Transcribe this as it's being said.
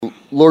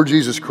Lord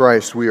Jesus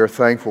Christ, we are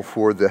thankful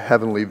for the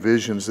heavenly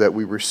visions that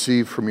we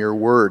receive from your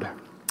word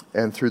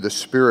and through the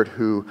Spirit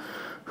who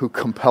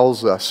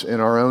compels us in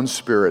our own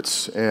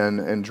spirits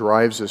and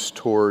drives us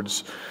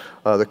towards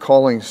the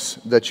callings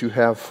that you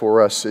have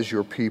for us as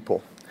your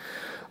people.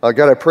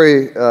 God, I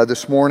pray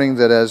this morning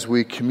that as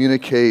we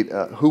communicate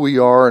who we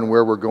are and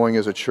where we're going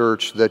as a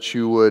church, that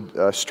you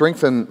would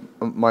strengthen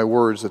my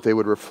words, that they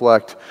would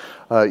reflect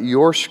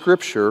your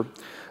Scripture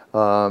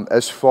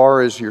as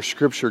far as your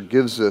Scripture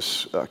gives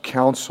us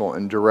counsel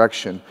and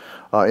direction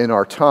in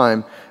our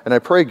time. And I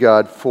pray,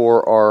 God,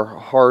 for our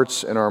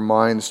hearts and our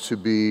minds to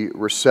be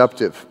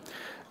receptive.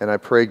 And I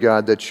pray,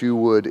 God, that you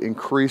would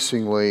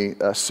increasingly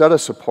set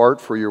us apart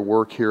for your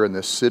work here in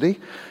this city.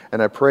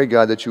 And I pray,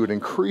 God, that you would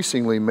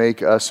increasingly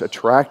make us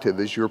attractive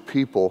as your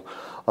people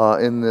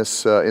in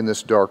this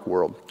dark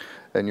world.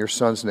 In your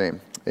Son's name,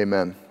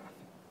 amen.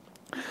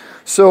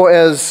 So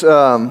as,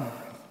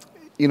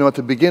 at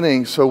the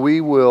beginning, so we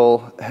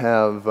will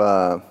have,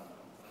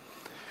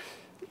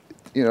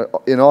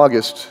 in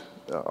August,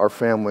 our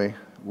family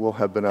will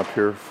have been up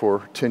here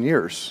for 10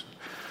 years.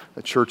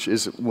 The church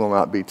will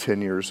not be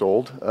 10 years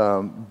old,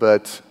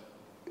 but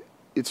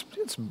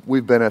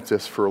we've been at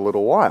this for a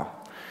little while.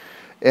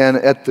 And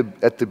at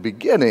the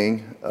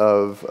beginning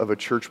of a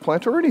church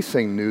plant or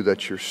anything new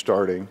that you're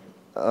starting,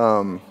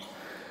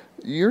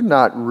 you're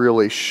not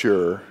really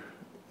sure.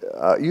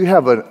 You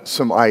have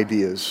some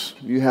ideas,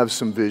 you have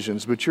some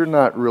visions, but you're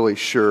not really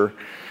sure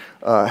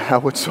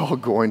how it's all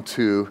going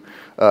to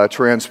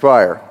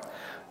transpire.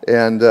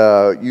 And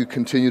you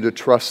continue to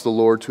trust the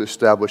Lord to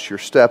establish your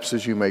steps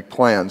as you make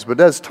plans.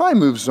 But as time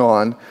moves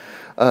on,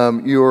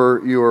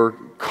 your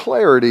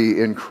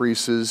clarity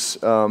increases,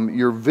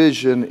 your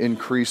vision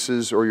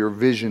increases, or your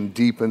vision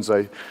deepens,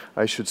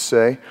 I should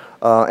say.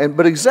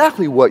 But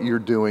exactly what you're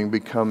doing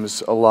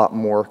becomes a lot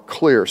more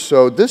clear.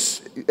 So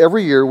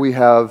every year we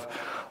have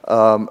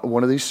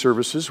one of these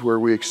services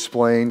where we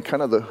explain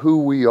kind of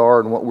who we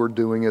are and what we're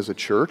doing as a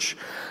church.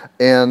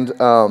 And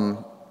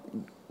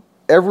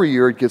every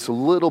year it gets a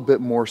little bit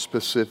more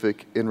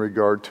specific in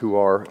regard to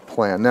our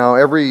plan. Now,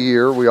 every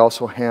year we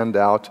also hand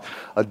out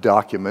a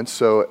document,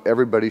 so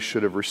everybody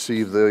should have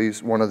received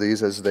one of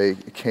these as they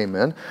came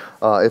in.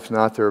 If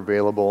not, they're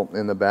available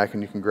in the back,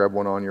 and you can grab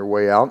one on your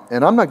way out.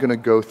 And I'm not going to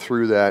go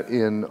through that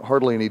in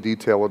hardly any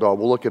detail at all.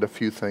 We'll look at a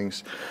few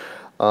things.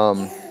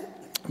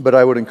 But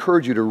I would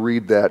encourage you to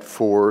read that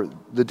for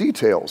the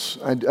details.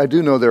 I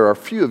do know there are a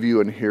few of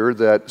you in here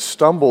that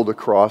stumbled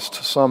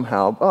across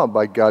somehow,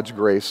 by God's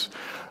grace,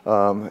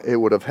 it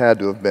would have had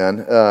to have been,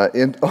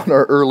 on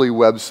our early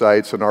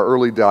websites and our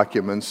early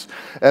documents,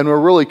 and we're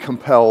really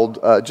compelled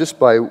just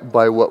by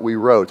what we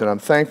wrote, and I'm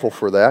thankful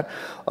for that.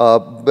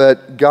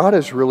 But God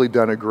has really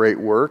done a great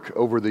work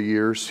over the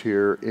years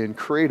here in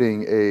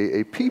creating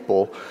a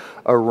people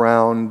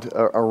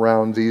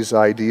around these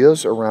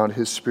ideas, around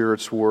His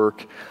Spirit's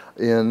work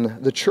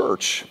in the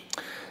church.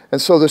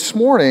 And so this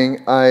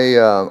morning,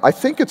 I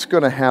think it's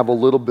going to have a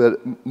little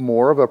bit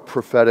more of a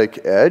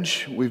prophetic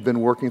edge. We've been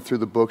working through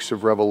the books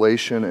of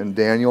Revelation and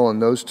Daniel, and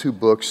those two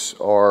books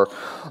are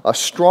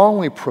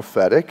strongly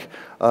prophetic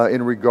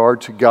in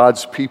regard to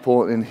God's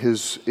people in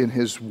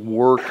His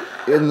work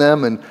in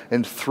them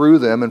and through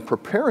them, and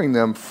preparing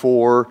them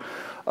for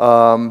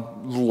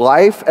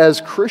life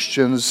as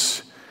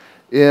Christians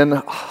in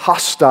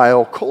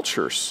hostile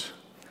cultures.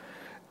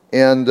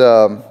 And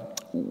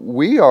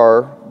we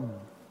are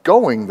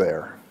going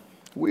there.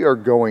 We are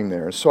going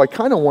there. So I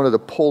kind of wanted to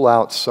pull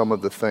out some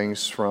of the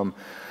things from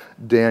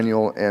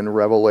Daniel and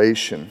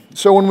Revelation.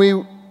 So when we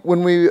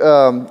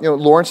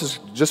Lawrence has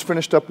just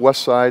finished up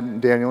West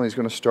Side, Daniel, he's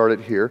going to start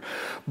it here.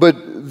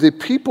 But the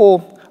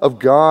people of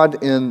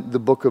God in the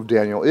book of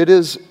Daniel, it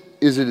is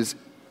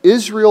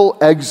Israel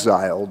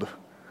exiled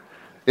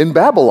in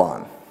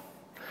Babylon.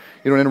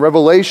 In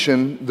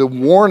Revelation, the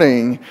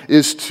warning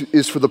is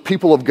for the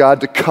people of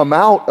God to come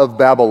out of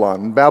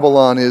Babylon.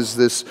 Babylon is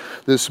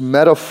this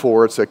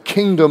metaphor. It's a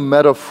kingdom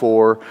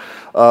metaphor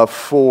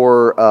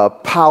for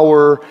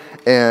power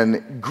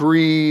and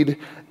greed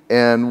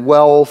and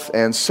wealth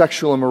and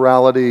sexual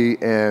immorality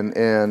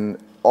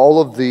and all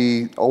of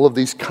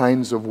these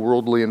kinds of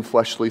worldly and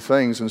fleshly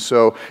things. And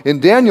so in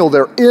Daniel,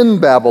 they're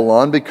in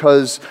Babylon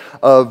because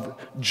of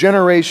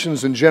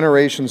generations and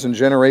generations and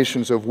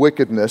generations of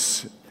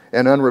wickedness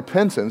and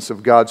unrepentance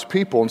of God's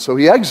people. And so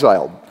he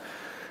exiled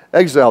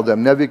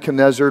them.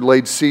 Nebuchadnezzar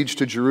laid siege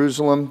to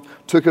Jerusalem,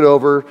 took it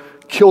over,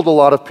 killed a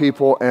lot of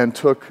people, and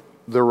took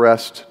the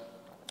rest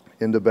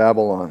into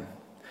Babylon.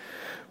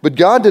 But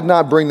God did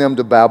not bring them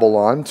to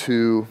Babylon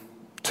to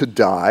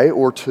die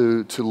or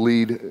to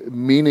lead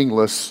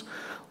meaningless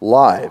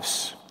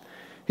lives.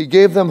 He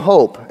gave them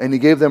hope, and He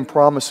gave them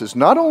promises,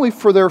 not only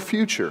for their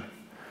future,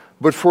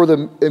 but for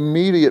the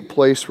immediate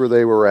place where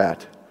they were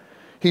at.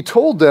 He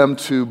told them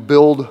to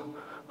build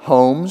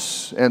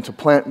homes and to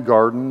plant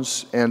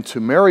gardens and to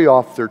marry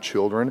off their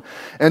children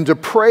and to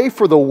pray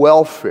for the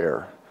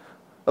welfare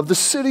of the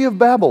city of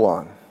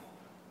Babylon.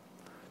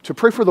 To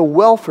pray for the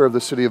welfare of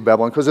the city of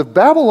Babylon, because if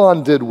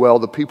Babylon did well,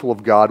 the people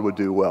of God would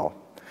do well.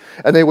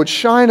 And they would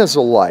shine as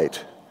a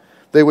light.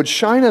 They would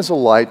shine as a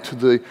light to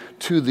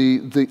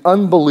the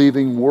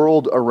unbelieving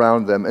world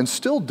around them and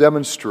still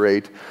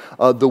demonstrate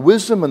the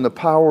wisdom and the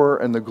power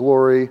and the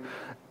glory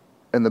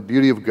and the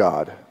beauty of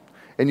God.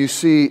 And you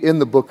see in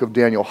the book of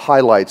Daniel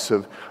highlights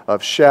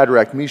of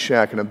Shadrach,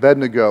 Meshach, and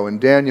Abednego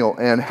and Daniel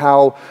and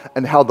how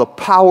the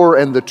power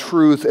and the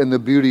truth and the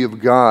beauty of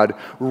God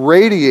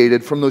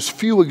radiated from those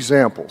few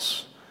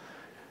examples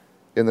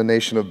in the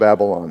nation of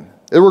Babylon.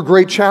 There were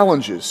great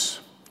challenges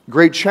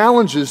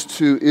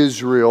to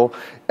Israel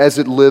as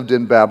it lived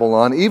in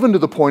Babylon, even to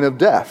the point of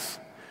death.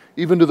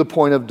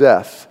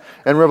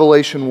 And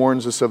Revelation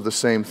warns us of the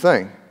same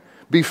thing.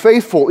 Be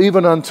faithful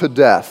even unto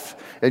death,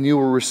 and you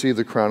will receive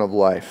the crown of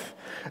life.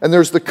 And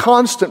there's the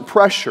constant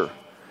pressure.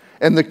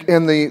 And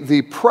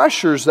the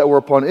pressures that were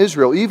upon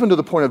Israel, even to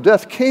the point of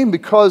death, came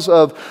because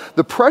of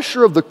the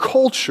pressure of the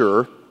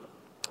culture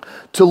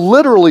to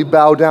literally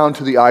bow down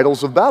to the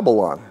idols of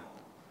Babylon,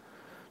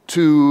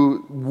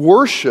 to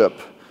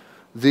worship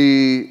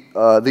the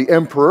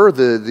emperor,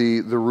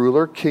 the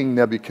ruler, King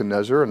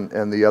Nebuchadnezzar,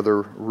 and the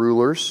other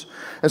rulers.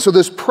 And so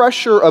this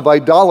pressure of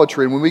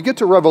idolatry, and when we get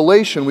to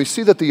Revelation, we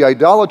see that the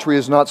idolatry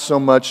is not so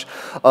much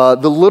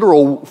the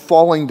literal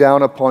falling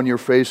down upon your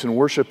face and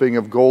worshiping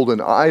of golden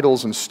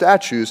idols and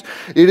statues.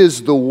 It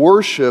is the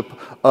worship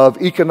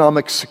of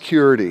economic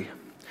security.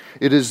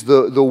 It is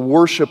the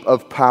worship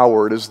of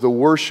power. It is the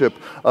worship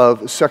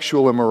of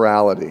sexual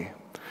immorality.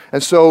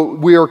 And so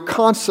we are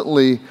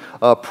constantly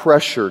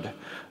pressured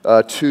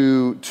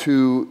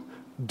to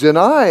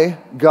deny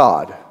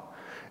God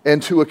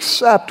and to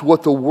accept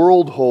what the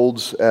world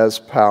holds as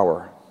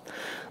power.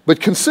 But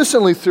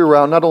consistently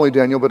throughout, not only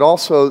Daniel, but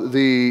also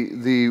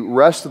the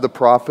rest of the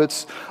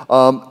prophets,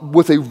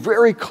 with a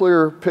very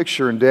clear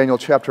picture in Daniel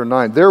chapter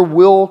 9, there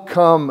will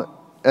come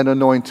an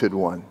anointed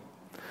one.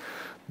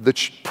 The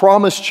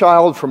promised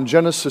child from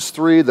Genesis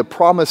 3, the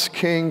promised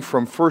king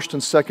from 1st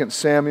and 2nd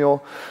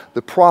Samuel,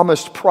 the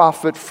promised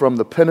prophet from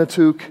the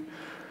Pentateuch,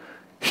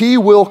 he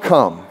will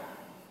come,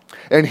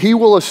 and he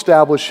will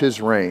establish his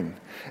reign,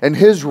 and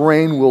his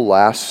reign will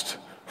last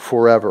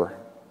forever.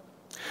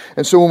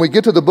 And so when we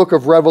get to the book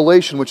of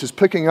Revelation, which is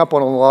picking up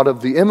on a lot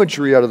of the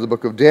imagery out of the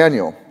book of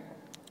Daniel,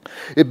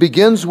 it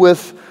begins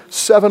with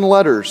 7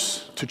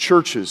 letters to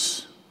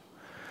churches.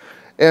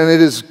 And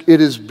it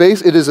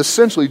is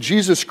essentially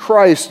Jesus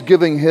Christ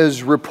giving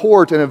his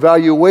report and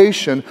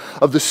evaluation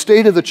of the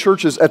state of the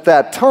churches at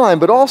that time,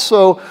 but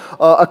also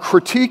a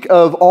critique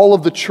of all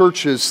of the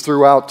churches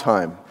throughout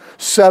time.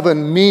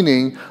 7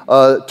 meaning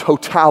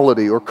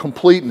totality or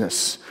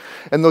completeness.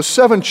 And those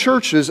 7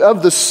 churches,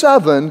 of the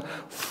 7,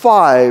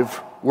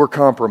 5 were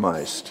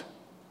compromised.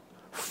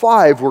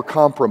 5 were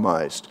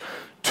compromised.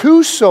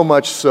 2 so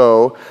much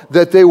so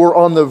that they were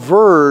on the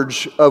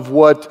verge of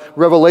what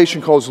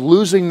Revelation calls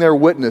losing their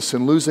witness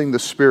and losing the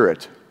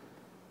Spirit.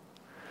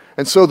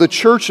 And so the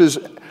churches,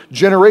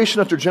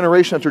 generation after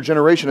generation after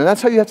generation, and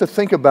that's how you have to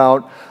think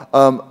about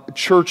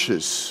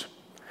churches.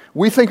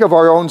 We think of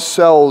our own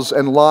selves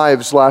and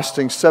lives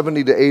lasting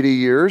 70 to 80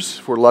 years,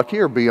 if we're lucky,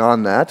 or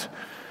beyond that.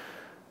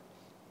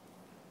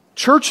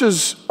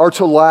 Churches are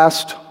to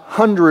last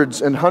hundreds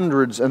and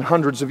hundreds and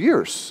hundreds of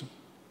years.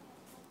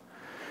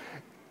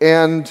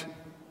 And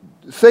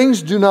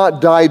things do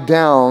not die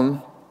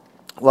down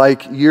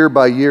like year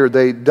by year.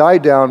 They die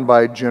down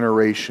by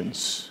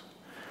generations.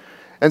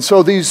 And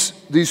so these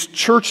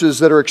churches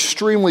that are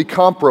extremely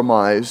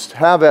compromised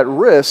have at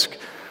risk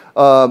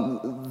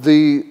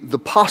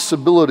the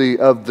possibility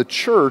of the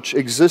church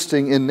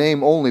existing in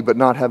name only but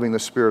not having the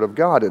Spirit of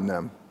God in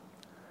them.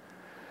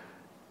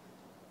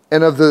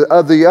 And of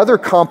the other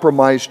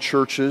compromised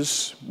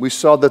churches, we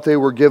saw that they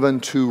were given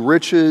to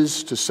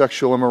riches, to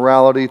sexual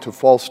immorality, to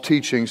false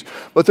teachings.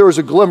 But there was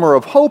a glimmer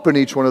of hope in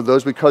each one of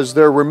those because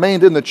there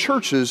remained in the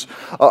churches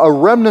a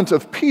remnant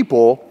of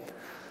people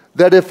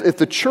that if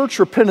the church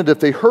repented, if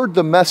they heard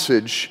the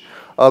message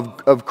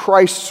of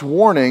Christ's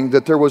warning,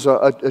 that there was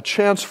a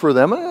chance for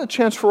them, and a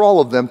chance for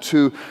all of them,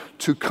 to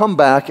come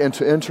back and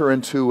to enter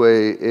into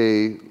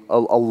a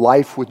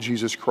life with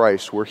Jesus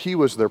Christ, where he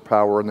was their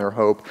power and their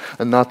hope,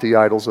 and not the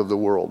idols of the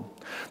world.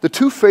 The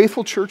 2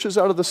 faithful churches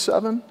out of the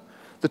 7,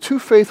 the 2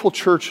 faithful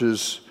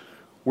churches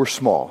were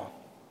small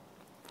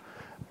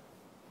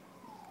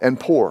and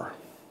poor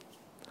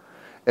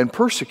and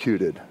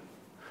persecuted,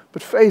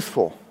 but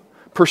faithful.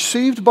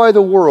 Perceived by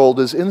the world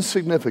as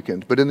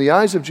insignificant, but in the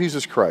eyes of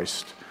Jesus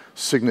Christ,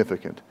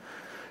 significant.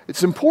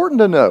 It's important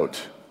to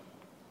note,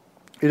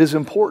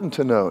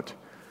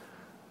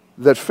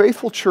 that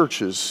faithful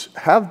churches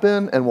have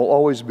been and will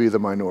always be the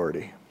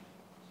minority.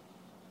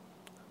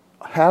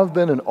 Have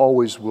been and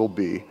always will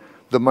be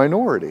the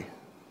minority.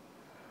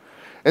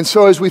 And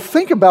so as we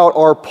think about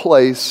our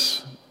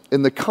place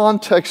in the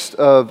context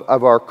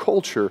of our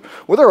culture,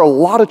 well, there are a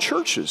lot of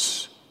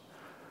churches.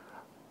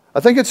 I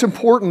think it's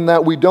important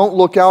that we don't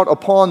look out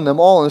upon them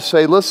all and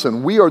say,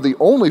 listen, we are the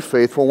only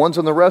faithful ones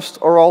and the rest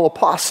are all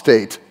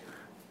apostate.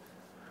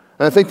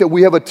 And I think that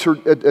we have a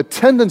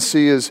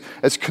tendency as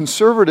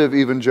conservative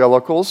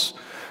evangelicals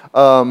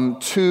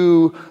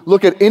to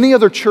look at any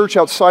other church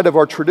outside of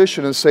our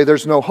tradition and say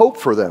there's no hope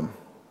for them.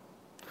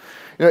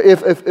 You know,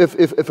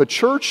 if a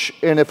church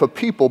and if a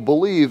people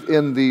believe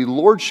in the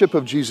lordship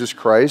of Jesus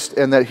Christ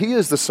and that He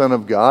is the Son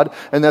of God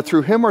and that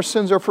through Him our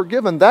sins are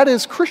forgiven, that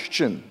is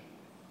Christian.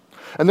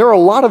 And there are a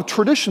lot of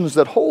traditions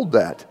that hold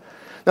that.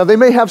 Now, they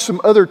may have some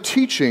other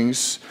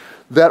teachings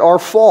that are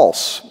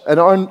false and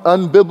are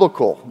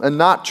unbiblical and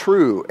not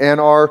true and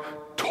are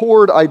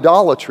toward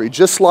idolatry,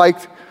 just like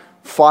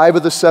 5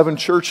 of the 7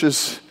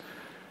 churches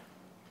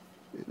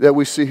that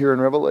we see here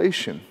in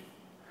Revelation.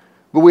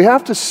 But we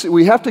have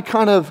to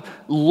kind of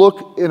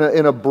look in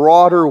a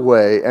broader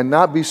way and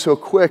not be so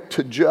quick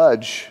to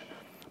judge.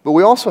 But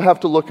we also have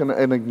to look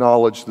and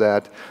acknowledge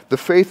that the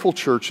faithful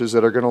churches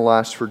that are going to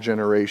last for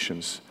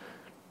generations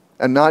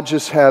and not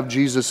just have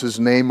Jesus'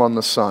 name on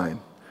the sign,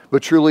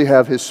 but truly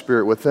have His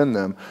Spirit within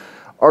them,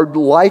 are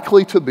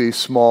likely to be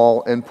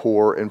small and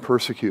poor and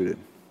persecuted.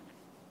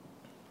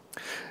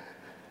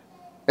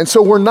 And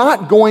so we're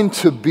not going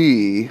to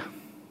be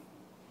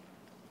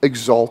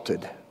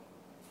exalted.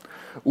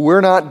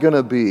 We're not going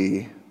to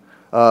be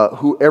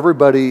who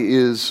everybody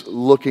is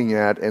looking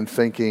at and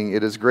thinking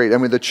it is great. I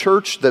mean, the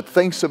church that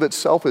thinks of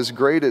itself as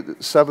great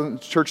at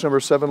church number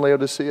 7,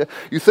 Laodicea,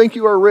 you think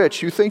you are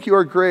rich, you think you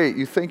are great,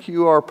 you think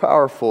you are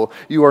powerful.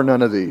 You are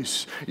none of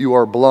these. You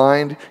are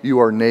blind, you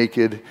are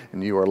naked,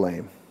 and you are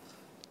lame.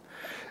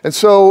 And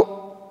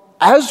so,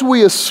 as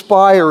we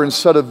aspire and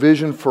set a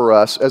vision for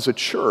us as a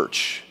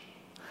church,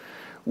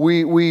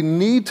 we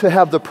need to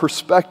have the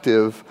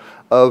perspective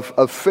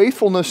of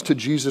faithfulness to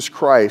Jesus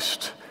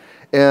Christ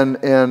and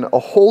a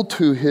hold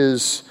to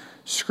His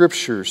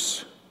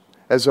Scriptures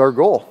as our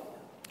goal.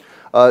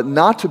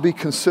 Not to be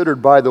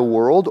considered by the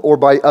world or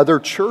by other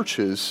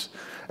churches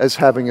as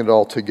having it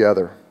all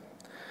together.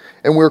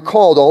 And we're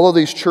called, all of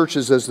these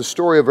churches, as the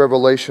story of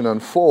Revelation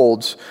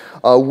unfolds,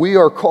 we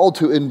are called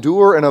to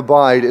endure and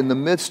abide in the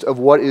midst of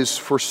what is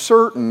for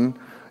certain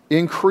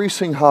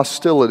increasing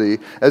hostility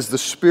as the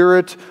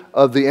spirit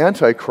of the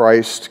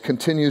Antichrist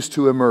continues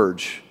to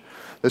emerge.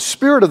 The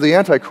spirit of the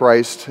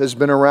Antichrist has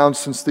been around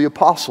since the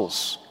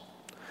apostles,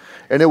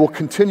 and it will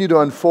continue to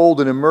unfold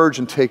and emerge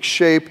and take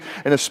shape,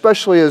 and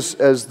especially as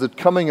the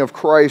coming of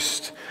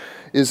Christ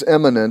is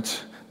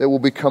imminent, it will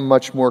become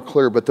much more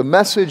clear. But the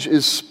message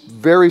is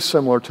very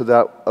similar to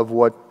that of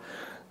what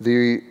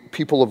the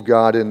people of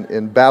God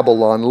in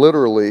Babylon,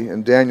 literally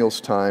in Daniel's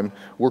time,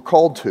 were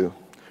called to.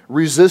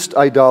 Resist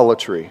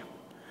idolatry.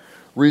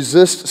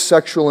 Resist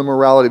sexual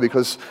immorality,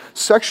 because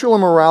sexual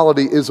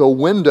immorality is a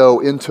window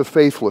into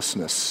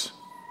faithlessness.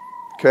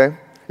 Okay?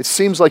 It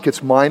seems like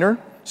it's minor,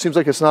 seems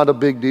like it's not a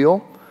big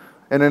deal,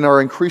 and in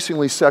our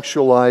increasingly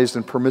sexualized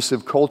and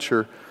permissive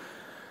culture,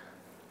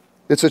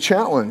 it's a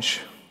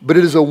challenge, but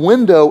it is a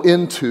window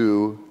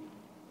into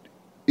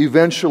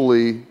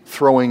eventually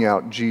throwing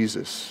out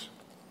Jesus.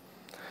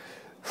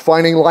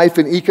 Finding life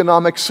in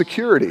economic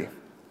security,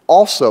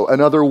 also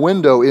another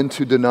window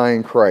into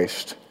denying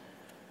Christ.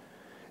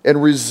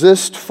 And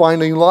resist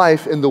finding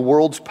life in the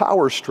world's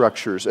power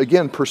structures.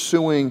 Again,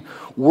 pursuing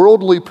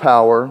worldly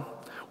power,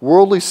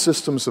 worldly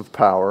systems of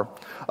power,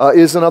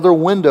 is another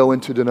window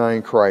into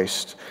denying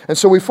Christ. And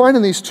so we find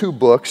in these 2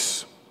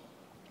 books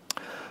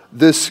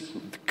this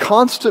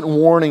constant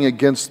warning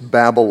against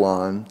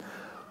Babylon,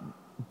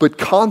 but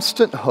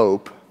constant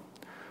hope,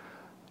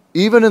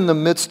 even in the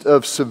midst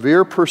of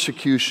severe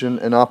persecution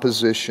and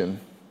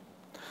opposition.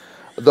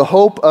 The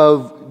hope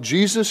of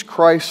Jesus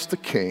Christ the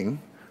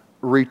King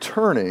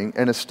returning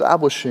and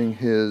establishing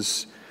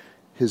his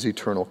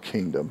eternal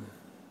kingdom.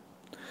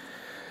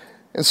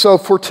 And so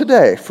for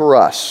today, for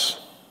us,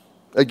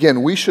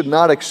 again, we should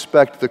not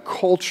expect the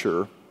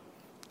culture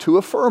to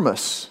affirm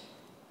us.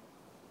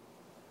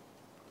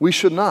 We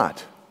should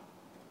not.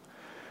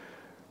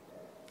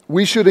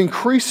 We should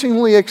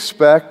increasingly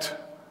expect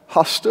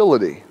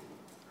hostility.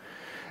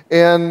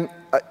 And,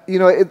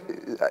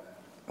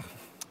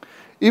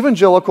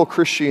 evangelical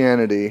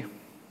Christianity,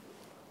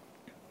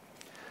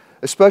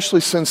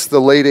 especially since the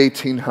late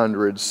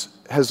 1800s,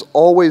 has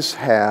always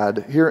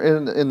had, here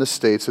in the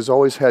States, has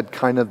always had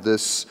kind of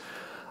this,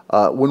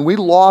 when we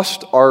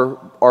lost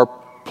our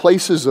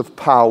places of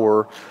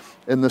power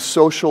in the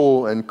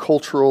social and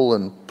cultural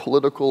and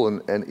political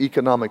and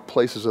economic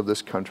places of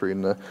this country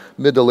in the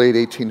mid to late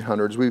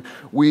 1800s,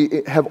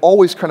 we have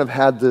always kind of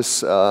had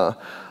this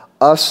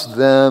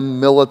us-them,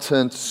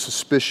 militant,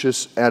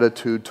 suspicious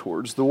attitude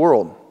towards the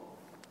world.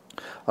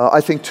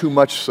 I think too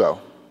much so.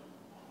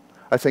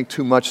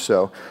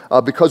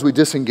 Because we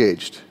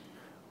disengaged.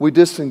 We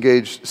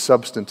disengaged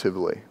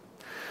substantively.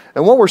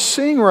 And what we're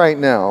seeing right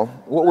now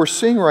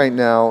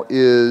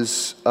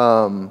is,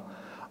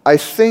 I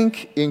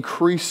think,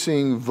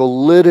 increasing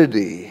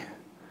validity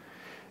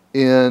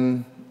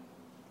in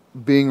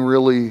being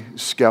really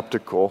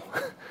skeptical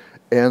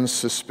and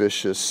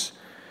suspicious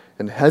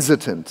and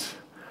hesitant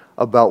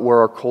about where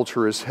our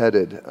culture is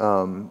headed.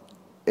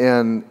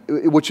 And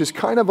which is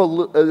kind of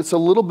it's a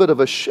little bit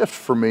of a shift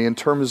for me in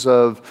terms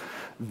of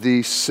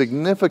the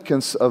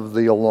significance of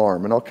the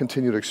alarm, and I'll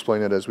continue to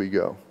explain it as we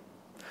go.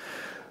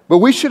 But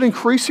we should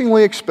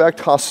increasingly expect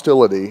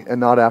hostility and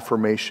not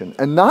affirmation,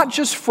 and not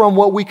just from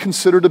what we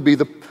consider to be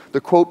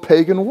the quote,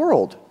 pagan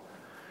world.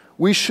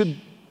 We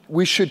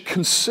should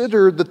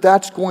consider that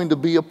that's going to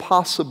be a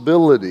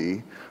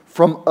possibility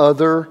from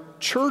other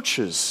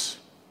churches,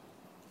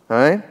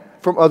 right?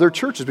 From other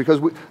churches,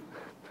 because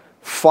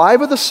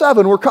 5 of the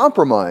 7 were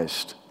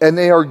compromised, and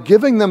they are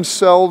giving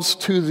themselves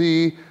to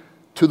the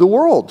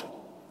world.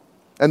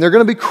 And they're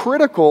going to be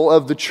critical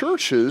of the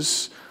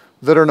churches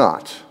that are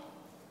not.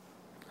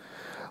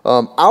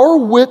 Our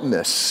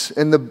witness,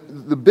 and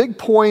the big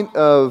point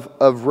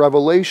of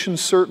Revelation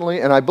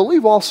certainly, and I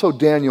believe also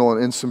Daniel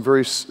in some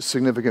very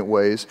significant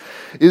ways,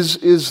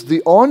 is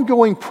the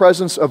ongoing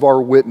presence of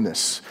our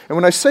witness. And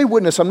when I say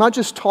witness, I'm not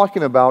just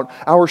talking about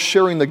our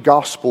sharing the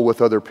gospel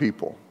with other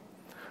people.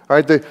 All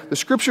right, the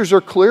scriptures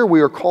are clear.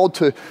 We are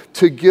called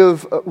to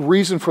give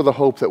reason for the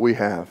hope that we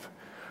have.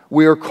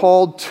 We are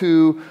called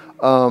to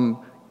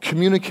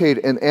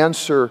communicate and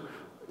answer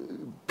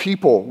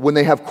people when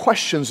they have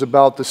questions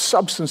about the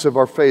substance of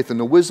our faith and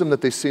the wisdom that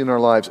they see in our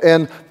lives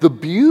and the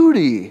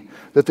beauty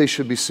that they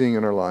should be seeing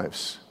in our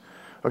lives.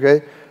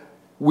 Okay?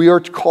 We are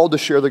called to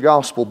share the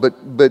gospel,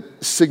 but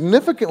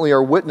significantly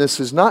our witness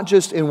is not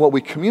just in what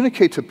we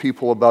communicate to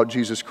people about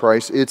Jesus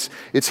Christ,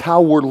 it's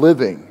how we're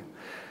living.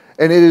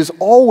 And it is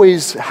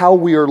always how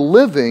we are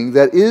living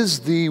that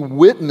is the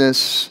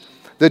witness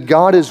that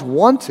God is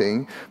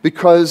wanting,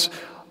 because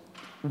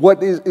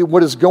what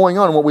is going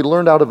on, and what we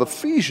learned out of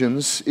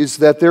Ephesians, is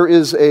that there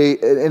is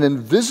an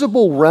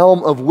invisible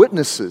realm of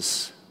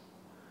witnesses.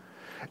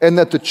 And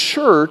that the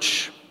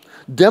church,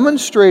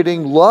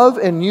 demonstrating love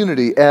and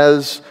unity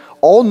as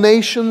all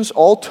nations,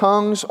 all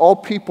tongues, all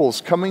peoples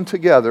coming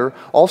together,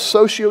 all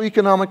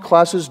socioeconomic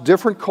classes,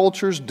 different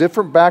cultures,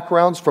 different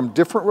backgrounds, from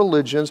different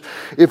religions,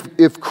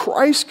 if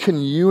Christ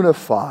can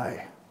unify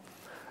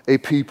a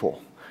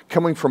people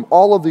coming from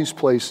all of these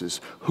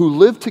places, who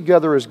live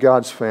together as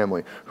God's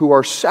family, who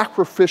are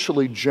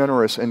sacrificially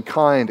generous and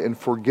kind and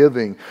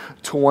forgiving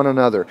to one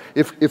another.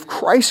 If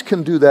Christ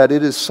can do that,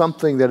 it is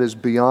something that is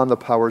beyond the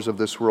powers of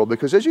this world.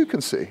 Because as you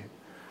can see,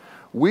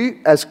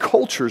 we as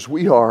cultures,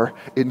 we are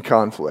in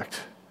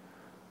conflict.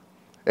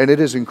 And it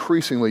is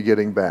increasingly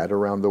getting bad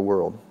around the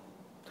world.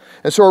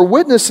 And so our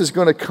witness is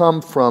going to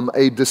come from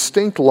a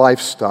distinct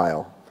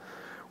lifestyle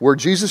where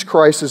Jesus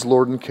Christ is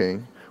Lord and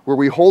King, where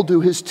we hold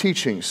to His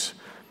teachings.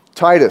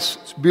 Titus,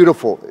 it's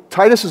beautiful.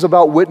 Titus is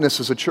about witness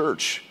as a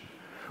church.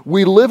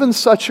 We live in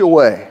such a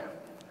way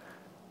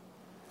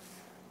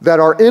that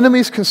our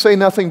enemies can say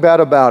nothing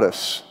bad about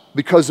us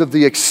because of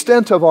the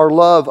extent of our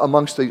love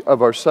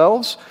of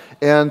ourselves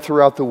and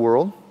throughout the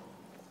world.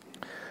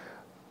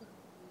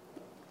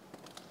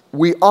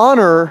 We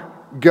honor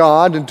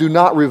God and do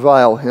not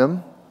revile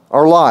Him,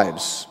 our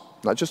lives.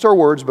 Not just our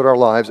words, but our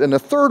lives. And the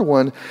third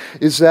one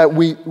is that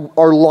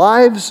our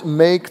lives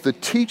make the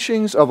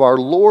teachings of our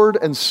Lord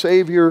and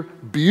Savior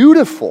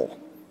beautiful.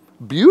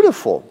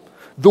 Beautiful.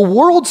 The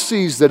world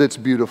sees that it's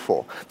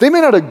beautiful. They may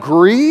not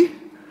agree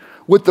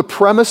with the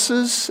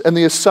premises and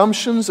the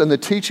assumptions and the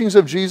teachings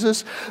of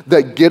Jesus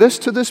that get us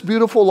to this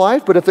beautiful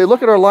life, but if they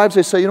look at our lives,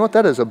 they say, you know what,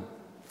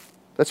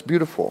 that's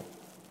beautiful.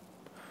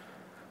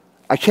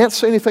 I can't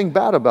say anything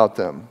bad about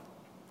them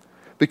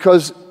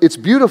because it's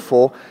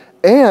beautiful.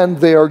 And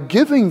they are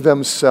giving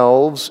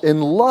themselves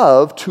in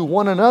love to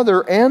one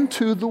another and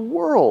to the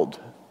world.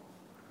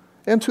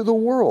 And to the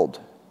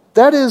world.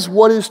 That is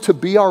what is to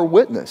be our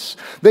witness.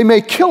 They may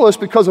kill us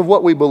because of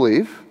what we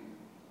believe.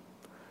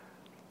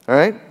 All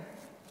right?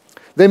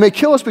 They may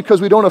kill us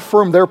because we don't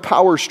affirm their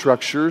power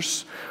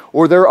structures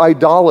or their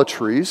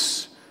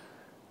idolatries.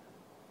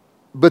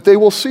 But they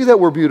will see that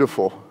we're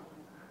beautiful.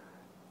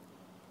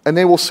 And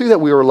they will see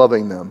that we are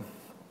loving them.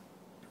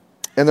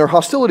 And their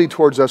hostility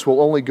towards us will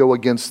only go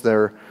against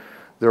their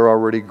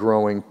already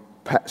growing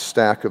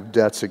stack of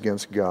debts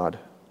against God.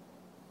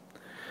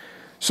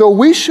 So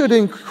we should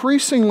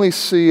increasingly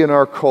see in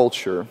our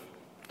culture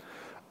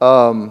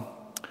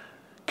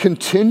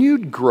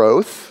continued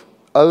growth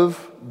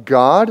of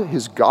God,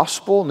 His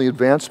gospel, and the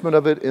advancement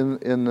of it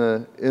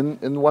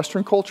in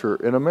Western culture,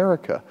 in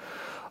America.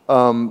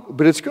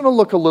 But it's going to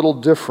look a little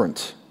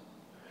different.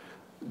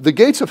 The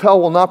gates of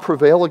hell will not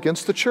prevail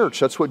against the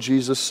church. That's what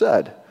Jesus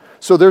said.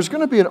 So there's going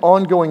to be an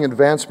ongoing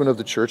advancement of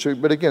the church,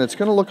 but again, it's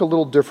going to look a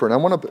little different. I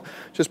want to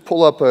just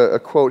pull up a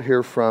quote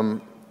here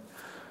from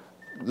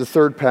the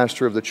third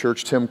pastor of the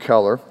church, Tim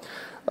Keller.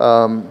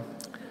 In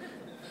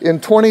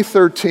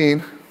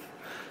 2013,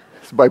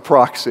 by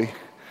proxy,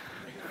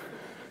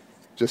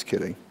 just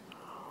kidding.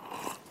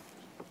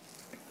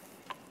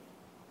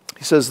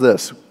 He says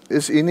this.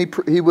 In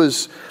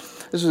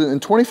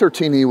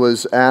 2013, he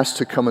was asked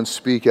to come and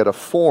speak at a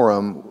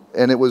forum,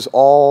 and it was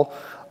all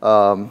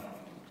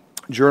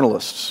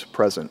journalists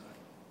present,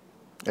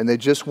 and they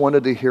just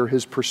wanted to hear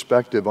his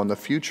perspective on the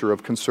future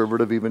of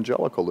conservative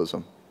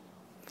evangelicalism.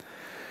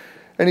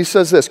 And he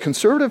says this: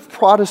 conservative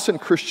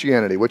Protestant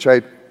Christianity, which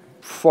I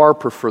far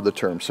prefer the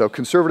term, so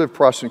conservative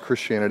Protestant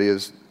Christianity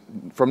is,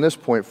 from this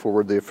point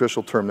forward, the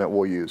official term that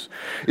we'll use,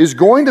 is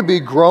going to be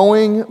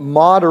growing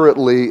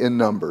moderately in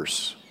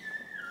numbers.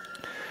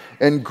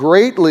 and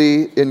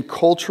greatly in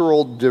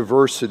cultural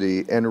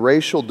diversity and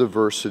racial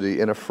diversity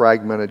in a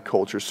fragmented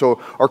culture.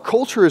 So our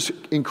culture is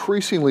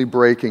increasingly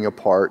breaking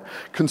apart.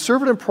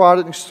 Conservative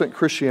Protestant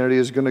Christianity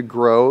is going to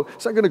grow.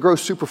 It's not going to grow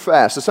super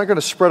fast. It's not going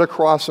to spread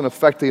across and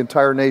affect the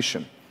entire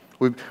nation.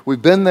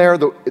 We've been there,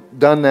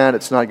 done that.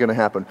 It's not going to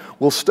happen.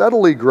 We'll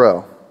steadily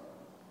grow.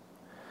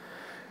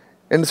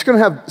 And it's going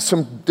to have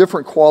some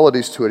different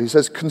qualities to it. He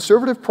says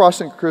conservative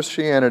Protestant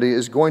Christianity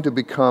is going to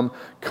become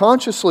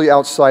consciously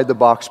outside the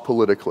box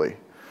politically.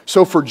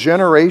 So for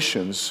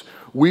generations,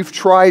 we've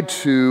tried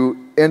to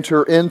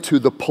enter into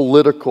the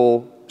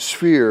political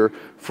sphere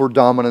for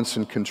dominance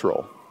and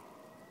control.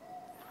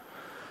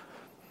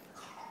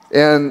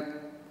 And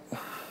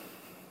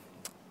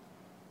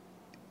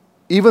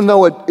even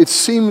though it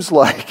seems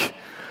like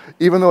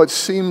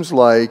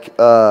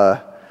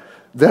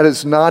that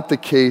is not the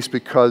case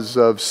because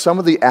of some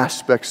of the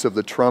aspects of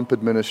the Trump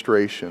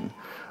administration.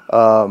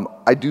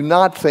 I do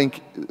not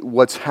think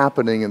what's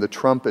happening in the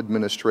Trump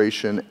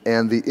administration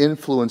and the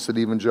influence that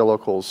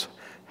evangelicals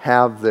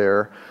have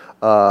there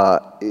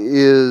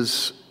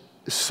is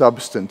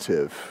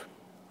substantive,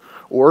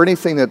 or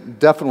anything that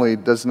definitely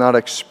does not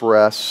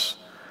express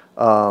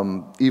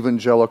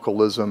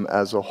evangelicalism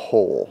as a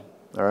whole.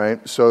 All right,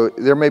 so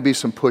there may be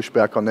some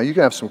pushback on that. You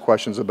can have some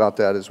questions about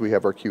that as we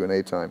have our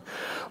Q&A time.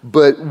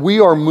 But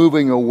we are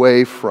moving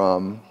away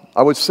from,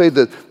 I would say,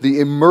 that the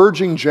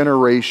emerging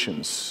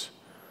generations.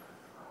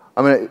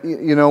 I mean,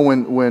 you know,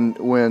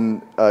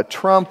 when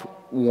Trump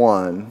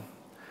won,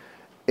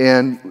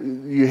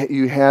 and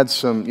you had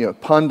some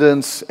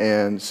pundits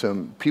and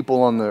some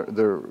people on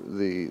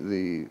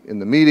in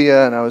the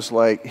media, and I was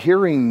like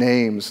hearing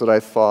names that I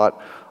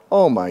thought,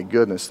 oh my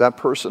goodness, that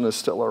person is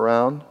still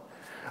around.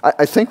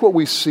 I think what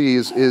we see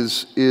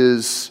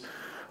is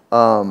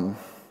not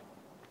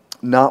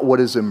what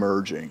is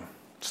emerging.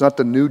 It's not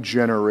the new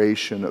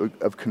generation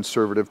of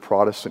conservative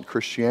Protestant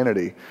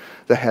Christianity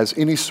that has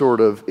any sort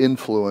of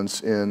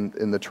influence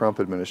in the Trump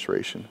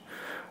administration.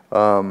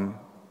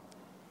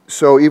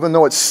 So even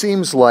though it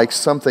seems like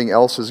something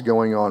else is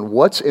going on,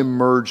 what's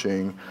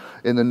emerging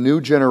in the new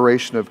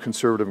generation of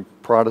conservative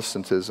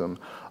Protestantism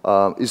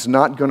is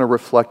not going to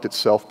reflect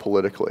itself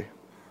politically.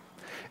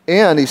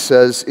 And he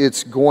says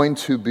it's going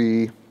to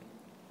be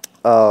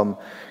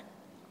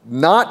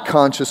not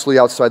consciously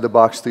outside the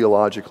box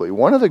theologically.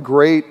 One of the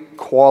great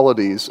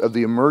qualities of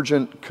the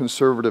emergent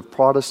conservative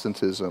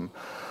Protestantism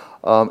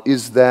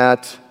is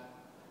that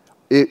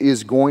it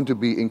is going to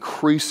be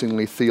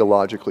increasingly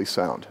theologically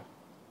sound.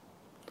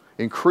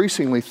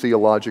 Increasingly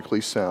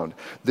theologically sound.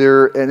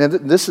 And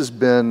this has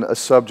been a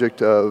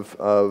subject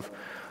of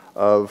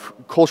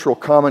cultural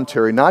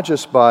commentary, not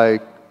just by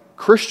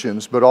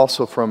Christians, but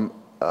also from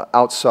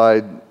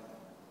outside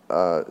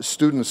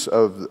students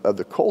of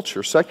the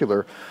culture,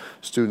 secular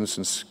students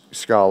and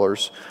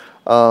scholars.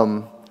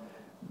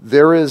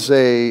 There is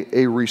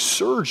a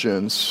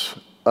resurgence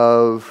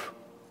of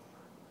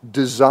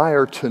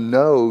desire to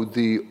know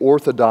the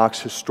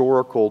orthodox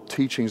historical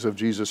teachings of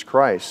Jesus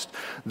Christ.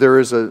 There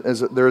is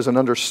an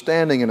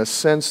understanding and a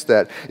sense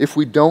that if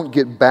we don't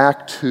get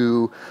back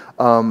to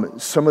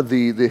some of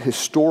the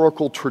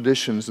historical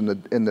traditions and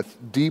the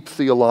deep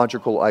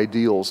theological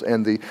ideals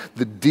and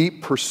the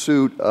deep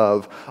pursuit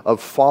of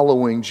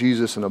following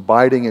Jesus and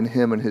abiding in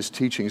Him and His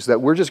teachings, that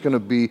we're just going to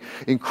be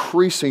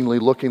increasingly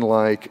looking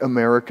like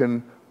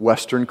American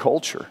Western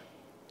culture.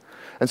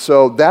 And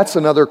so that's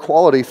another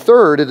quality.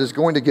 Third, it is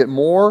going to get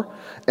more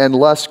and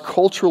less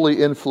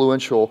culturally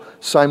influential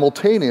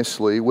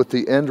simultaneously with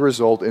the end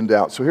result in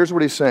doubt. So here's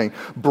what he's saying.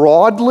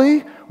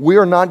 Broadly, we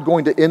are not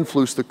going to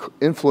influence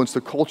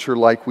the culture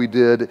like we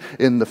did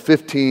in the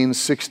 15,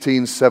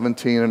 16,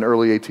 17, and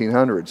early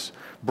 1800s.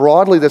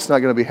 Broadly, that's not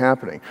going to be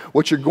happening.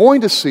 What you're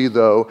going to see,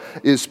 though,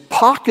 is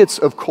pockets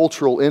of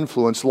cultural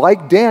influence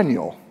like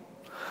Daniel,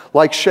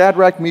 like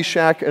Shadrach,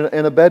 Meshach,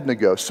 and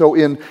Abednego. So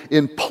in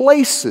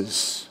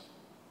places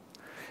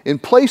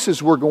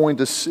we're going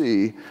to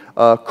see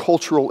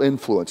cultural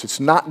influence. It's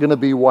not going to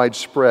be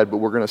widespread, but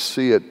we're going to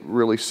see it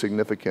really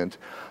significant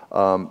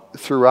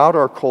throughout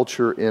our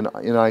culture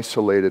in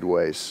isolated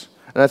ways.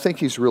 And I think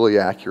he's really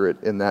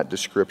accurate in that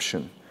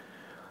description.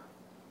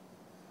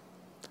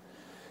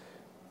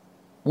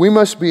 We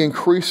must be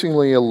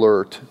increasingly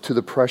alert to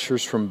the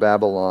pressures from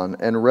Babylon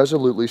and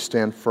resolutely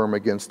stand firm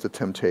against the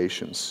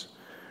temptations.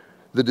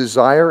 The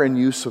desire and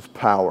use of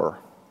power,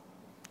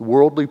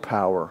 worldly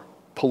power,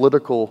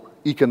 political,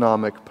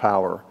 economic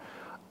power,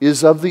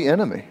 is of the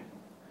enemy.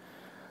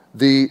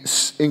 The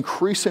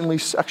increasingly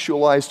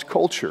sexualized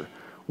culture.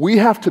 We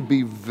have to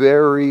be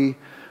very,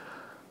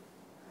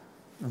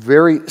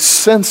 very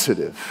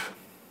sensitive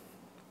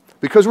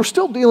because we're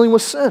still dealing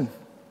with sin.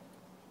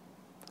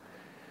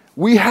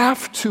 We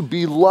have to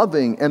be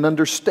loving and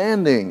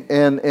understanding,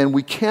 and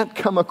we can't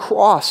come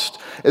across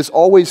as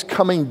always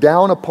coming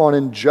down upon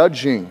and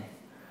judging.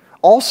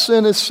 All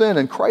sin is sin,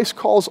 and Christ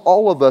calls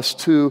all of us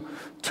to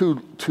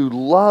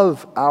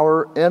love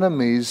our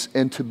enemies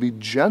and to be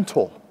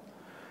gentle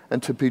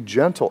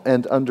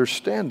and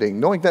understanding,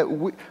 knowing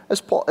that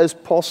as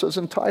Paul says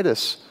in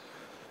Titus,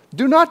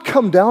 Do not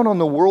come down on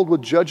the world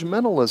with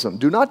judgmentalism.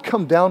 Do not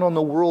come down on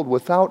the world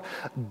without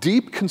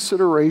deep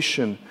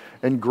consideration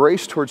and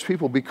grace towards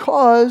people,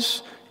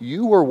 because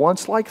you were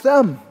once like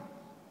them.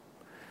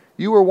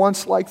 You were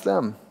once like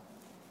them.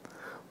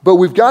 But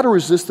we've got to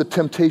resist the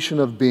temptation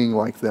of being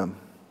like them.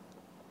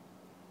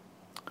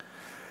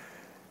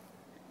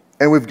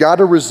 And we've got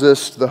to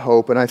resist the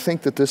hope, and I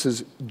think that this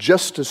is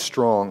just as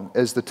strong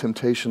as the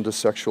temptation to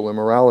sexual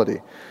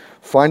immorality.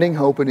 Finding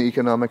hope in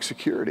economic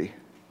security.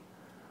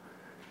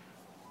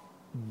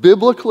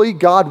 Biblically,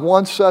 God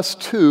wants us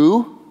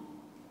to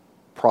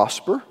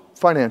prosper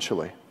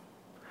financially.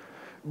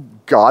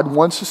 God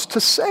wants us to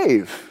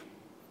save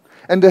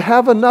and to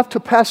have enough to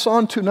pass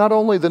on to not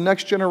only the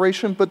next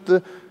generation, but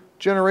the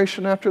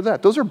generation after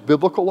that. Those are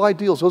biblical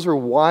ideals. Those are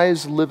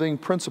wise living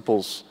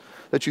principles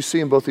that you see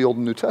in both the Old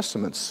and New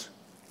Testaments.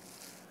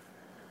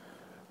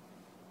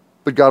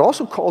 But God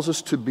also calls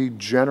us to be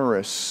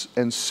generous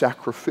and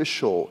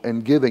sacrificial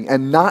and giving,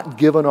 and not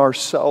giving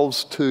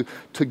ourselves to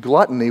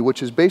gluttony,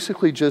 which is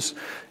basically just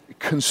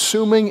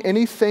consuming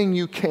anything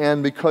you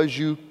can because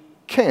you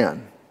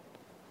can.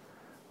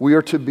 We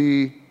are to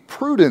be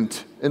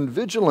prudent and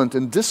vigilant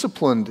and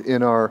disciplined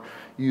in our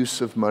use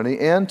of money,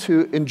 and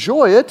to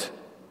enjoy it,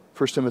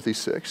 1 Timothy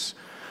 6,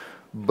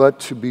 but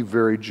to be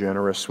very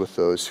generous with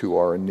those who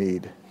are in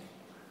need.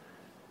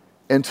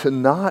 And to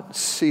not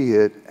see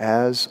it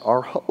as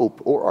our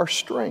hope or our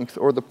strength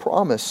or the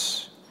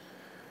promise.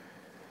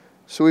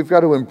 So we've got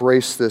to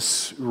embrace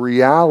this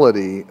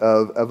reality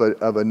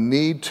of a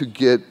need to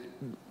get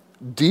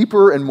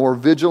deeper and more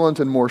vigilant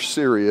and more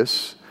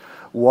serious,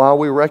 while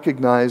we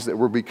recognize that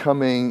we're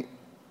becoming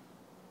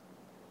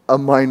a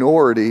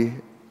minority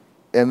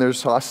and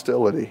there's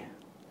hostility.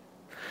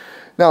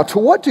 Now, to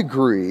what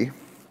degree?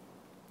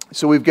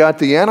 So we've got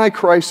the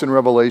Antichrist in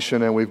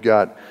Revelation, and we've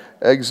got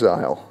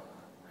exile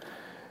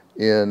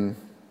in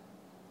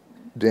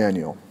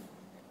Daniel.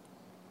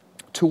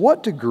 To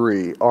what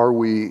degree are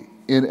we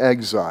in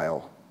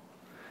exile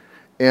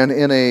and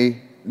in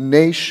a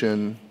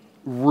nation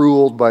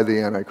ruled by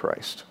the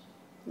Antichrist?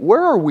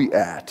 Where are we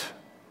at?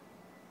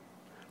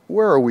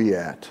 Where are we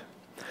at?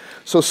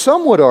 So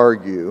some would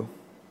argue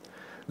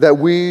that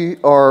we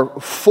are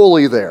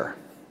fully there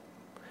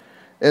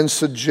and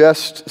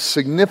suggest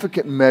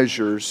significant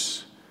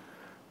measures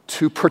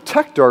to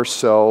protect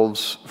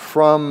ourselves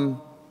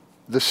from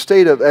the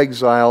state of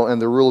exile and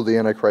the rule of the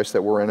Antichrist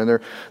that we're in. And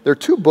there are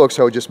two books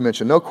I would just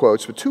mention, no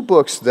quotes, but two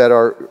books that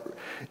are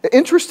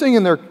interesting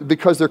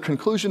because their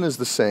conclusion is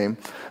the same,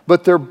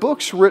 but they're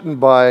books written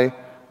by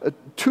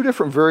two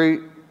different very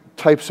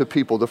types of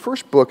people. The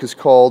first book is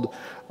called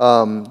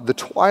The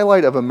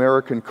Twilight of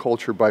American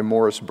Culture by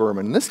Morris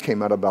Berman. And this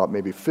came out about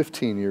maybe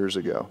 15 years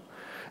ago.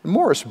 And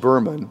Morris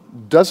Berman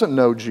doesn't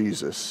know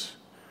Jesus,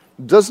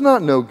 does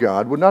not know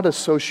God, would not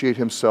associate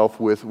himself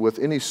with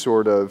any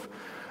sort of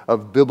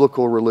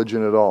biblical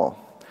religion at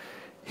all.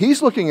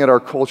 He's looking at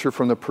our culture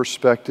from the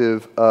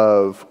perspective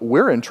of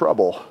we're in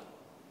trouble.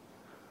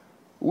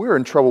 We're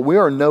in trouble. We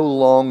are no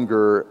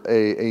longer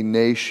a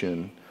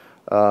nation,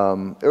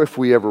 if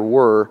we ever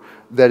were,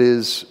 that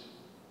is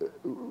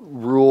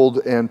ruled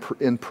and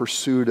in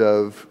pursuit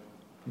of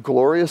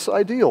glorious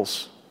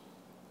ideals.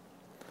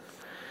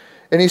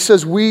 And he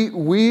says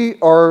we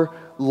are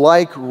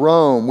like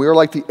Rome. We are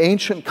like the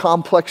ancient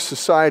complex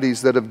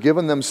societies that have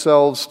given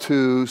themselves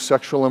to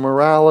sexual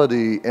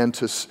immorality and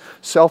to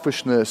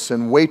selfishness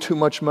and way too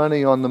much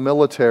money on the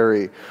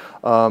military,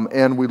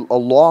 and a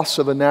loss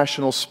of a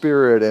national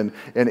spirit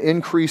and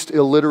increased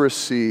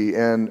illiteracy.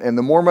 And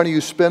the more money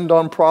you spend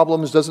on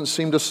problems doesn't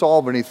seem to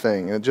solve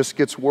anything. And it just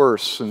gets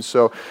worse. And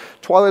so,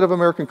 Twilight of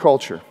American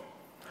Culture.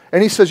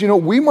 And he says,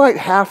 we might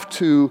have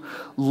to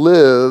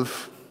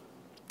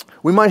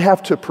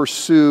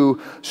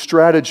pursue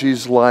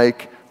strategies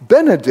like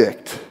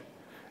Benedict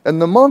and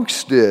the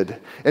monks did,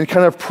 and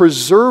kind of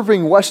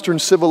preserving Western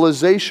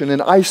civilization in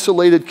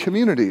isolated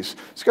communities.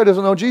 This guy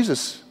doesn't know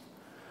Jesus.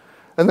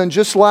 And then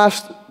just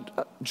last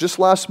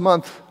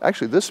month,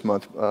 actually this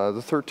month,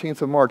 the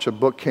 13th of March, a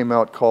book came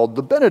out called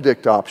The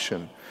Benedict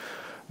Option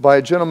by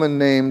a gentleman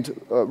named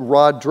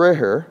Rod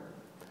Dreher,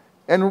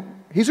 and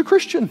he's a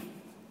Christian.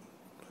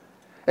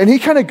 And he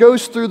kind of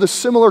goes through the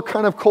similar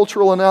kind of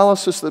cultural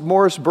analysis that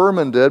Morris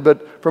Berman did,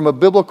 but from a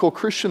biblical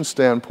Christian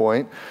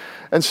standpoint,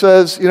 and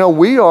says,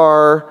 we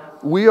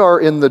are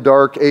in the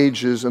dark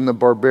ages and the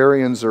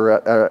barbarians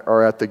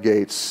are at the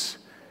gates.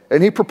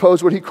 And he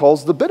proposed what he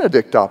calls the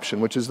Benedict option,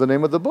 which is the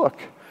name of the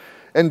book.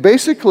 And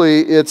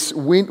basically, it's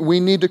we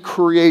need to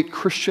create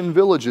Christian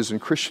villages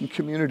and Christian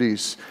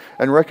communities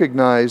and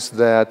recognize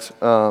that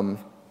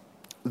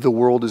the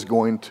world is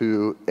going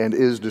to and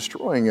is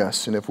destroying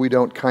us. And if we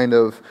don't kind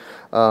of,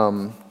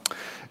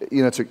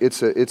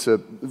 it's a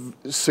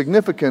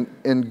significant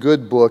and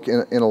good book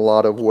in a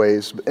lot of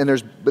ways. And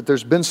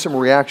there's been some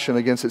reaction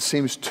against it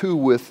seems too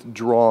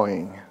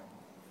withdrawing.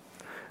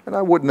 And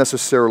I wouldn't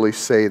necessarily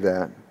say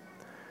that.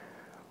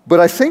 But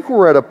I think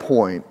we're at a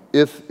point,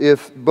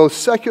 if both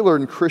secular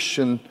and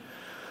Christian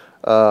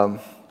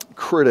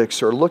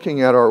critics are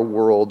looking at our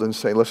world and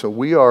saying, listen,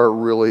 we are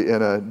really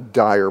in a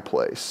dire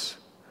place.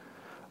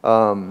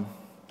 And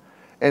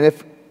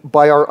if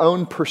by our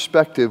own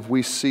perspective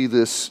we see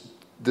this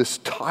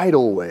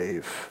tidal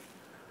wave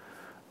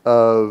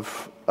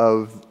of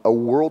a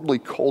worldly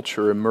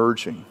culture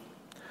emerging,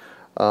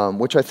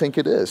 which I think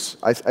it is.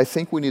 I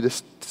think we need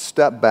to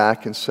step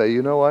back and say,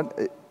 you know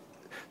what?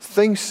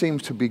 Things seem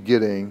to be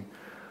getting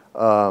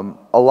a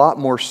lot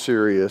more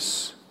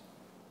serious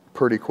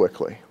pretty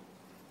quickly.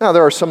 Now,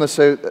 there are some that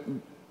say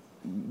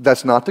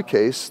that's not the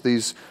case.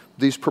 These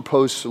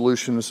proposed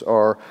solutions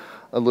are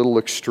a little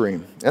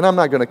extreme. And I'm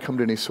not going to come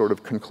to any sort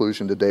of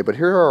conclusion today, but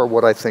here are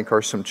what I think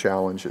are some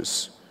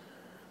challenges.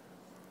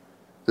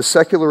 The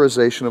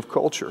secularization of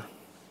culture.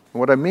 And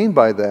what I mean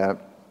by that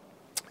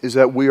is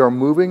that we are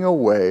moving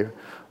away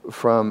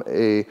from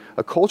a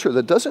culture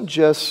that doesn't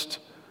just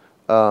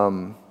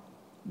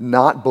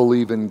not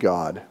believe in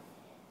God,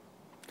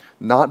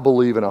 not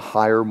believe in a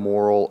higher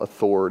moral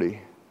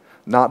authority,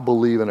 not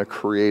believe in a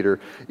creator.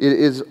 It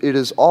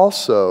is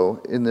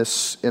also,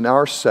 in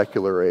our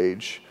secular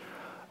age,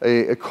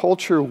 a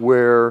culture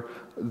where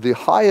the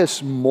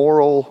highest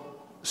moral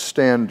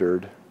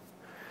standard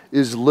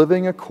is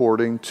living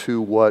according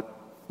to what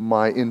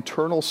my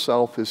internal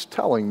self is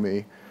telling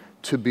me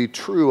to be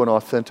true and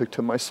authentic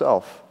to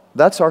myself.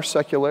 That's our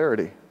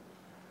secularity.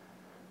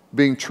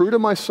 Being true to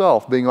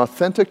myself, being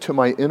authentic to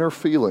my inner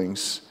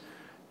feelings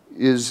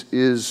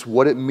is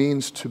what it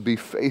means to be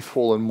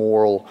faithful and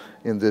moral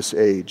in this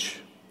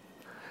age.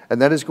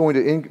 And that is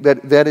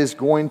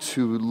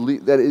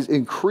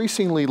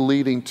increasingly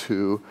leading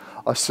to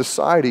a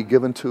society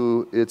given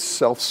to its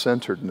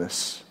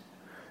self-centeredness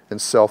and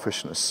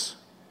selfishness.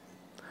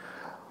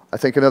 I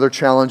think another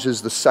challenge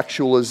is the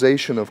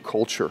sexualization of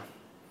culture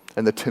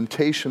and the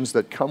temptations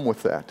that come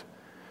with that.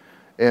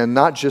 And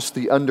not just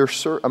the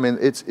underserved. I mean,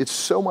 it's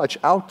so much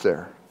out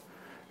there.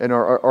 And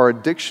our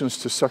addictions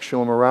to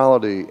sexual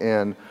immorality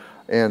and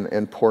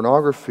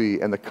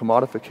pornography and the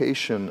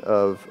commodification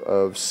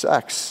of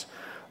sex,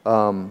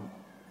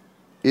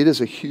 it is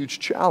a huge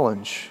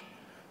challenge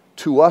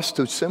to us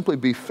to simply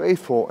be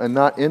faithful and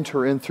not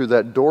enter in through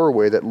that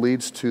doorway that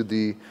leads to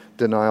the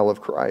denial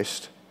of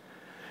Christ.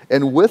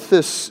 And with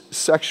this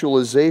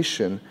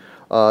sexualization,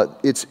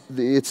 it's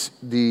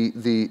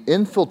the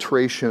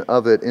infiltration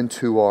of it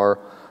into our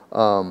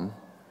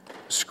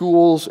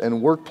schools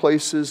and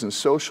workplaces and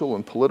social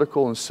and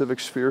political and civic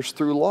spheres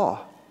through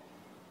law.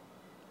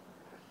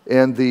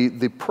 And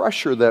the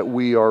pressure that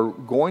we are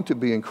going to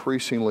be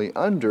increasingly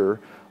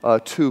under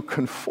to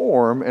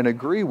conform and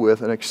agree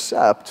with and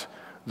accept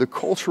the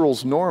cultural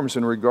norms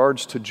in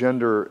regards to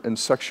gender and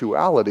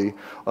sexuality,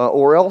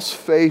 or else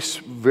face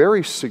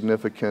very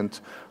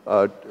significant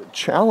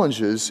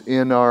challenges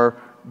in our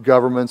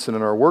governments and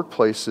in our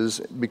workplaces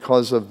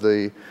because of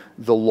the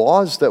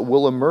laws that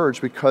will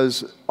emerge,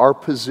 because our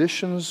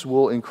positions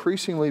will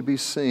increasingly be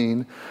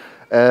seen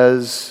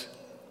as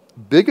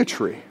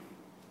bigotry,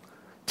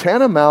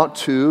 tantamount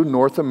to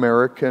North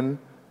American,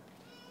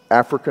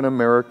 African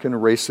American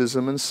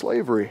racism and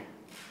slavery.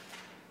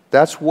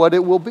 That's what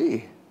it will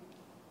be.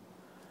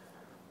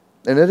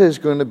 And it is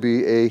going to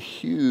be a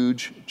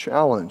huge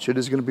challenge.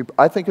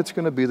 I think it's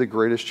going to be the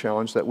greatest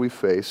challenge that we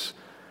face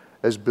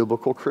as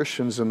biblical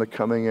Christians in the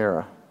coming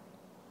era.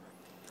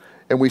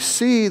 And we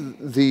see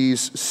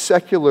these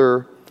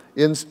secular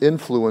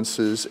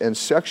influences and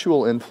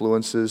sexual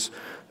influences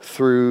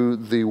through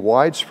the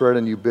widespread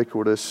and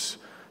ubiquitous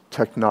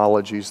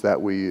technologies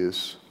that we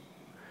use.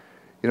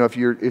 You know,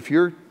 if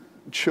your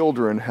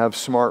children have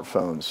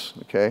smartphones,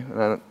 okay,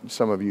 and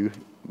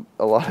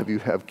a lot of you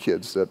have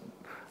kids that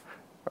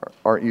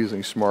aren't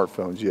using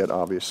smartphones yet,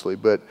 obviously,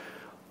 but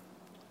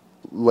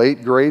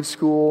late grade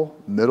school,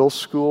 middle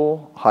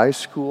school, high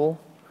school,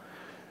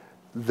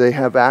 they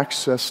have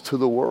access to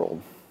the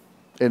world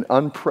in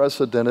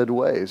unprecedented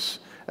ways.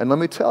 And let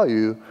me tell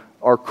you,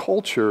 our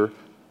culture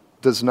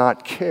does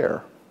not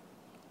care,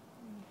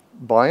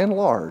 by and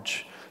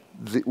large,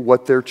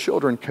 what their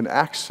children can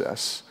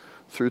access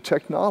through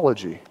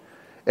technology.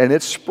 And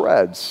it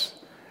spreads.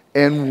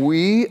 And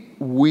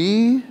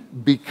we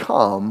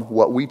become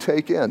what we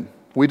take in.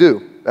 We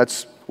do.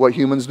 That's what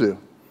humans do.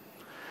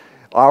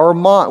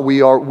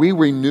 We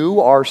renew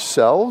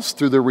ourselves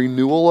through the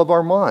renewal of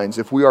our minds.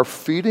 If we are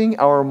feeding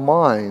our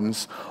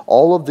minds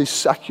all of the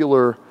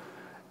secular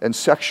and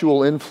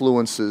sexual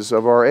influences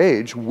of our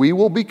age, we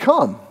will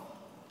become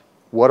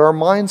what our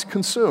minds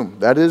consume.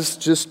 That is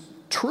just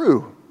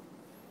true.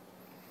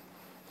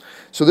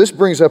 So this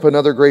brings up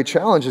another great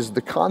challenge, is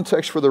the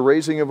context for the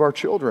raising of our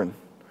children.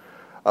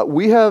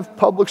 We have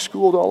public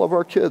schooled all of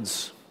our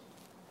kids.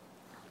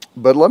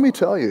 But let me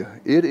tell you,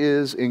 it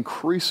is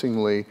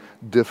increasingly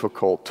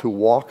difficult to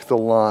walk the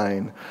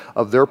line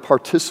of their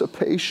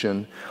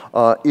participation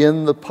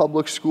in the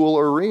public school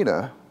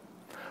arena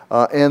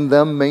and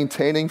them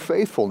maintaining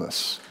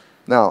faithfulness.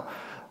 Now,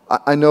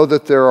 I know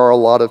that there are a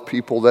lot of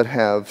people that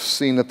have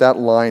seen that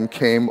line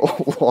came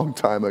a long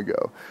time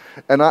ago.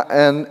 And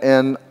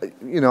a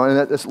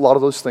lot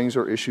of those things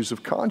are issues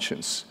of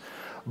conscience.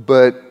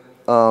 But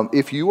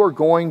if you are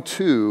going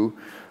to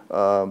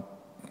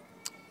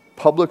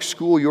public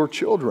school your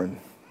children,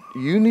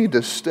 you need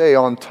to stay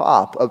on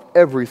top of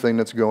everything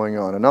that's going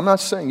on. And I'm not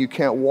saying you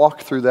can't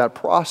walk through that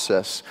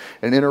process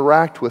and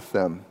interact with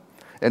them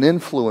and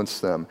influence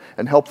them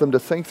and help them to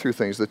think through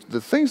things. The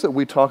things that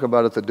we talk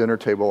about at the dinner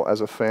table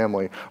as a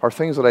family are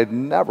things that I'd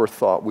never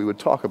thought we would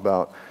talk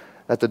about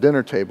at the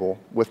dinner table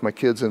with my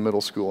kids in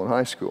middle school and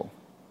high school.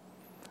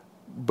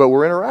 But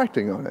we're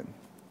interacting on it.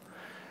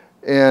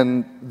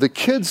 And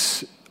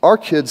our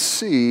kids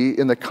see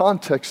in the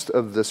context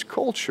of this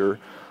culture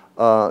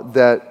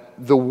that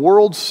the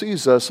world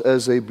sees us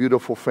as a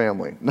beautiful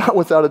family, not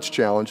without its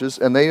challenges,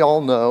 and they all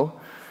know.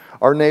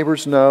 Our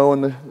neighbors know,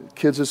 and the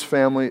kids'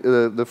 family,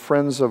 the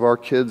friends of our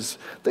kids,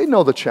 they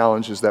know the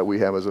challenges that we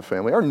have as a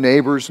family. Our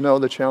neighbors know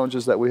the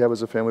challenges that we have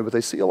as a family, but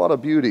they see a lot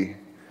of beauty.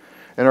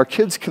 And our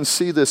kids can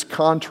see this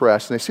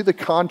contrast, and they see the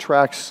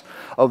contrasts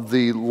of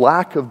the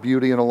lack of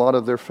beauty in a lot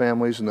of their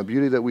families and the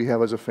beauty that we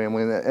have as a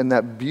family, and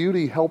that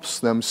beauty helps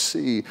them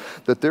see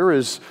that there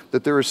is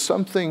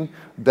something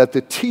that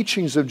the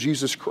teachings of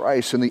Jesus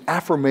Christ and the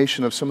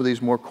affirmation of some of these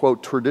more,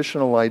 quote,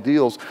 traditional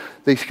ideals,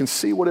 they can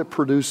see what it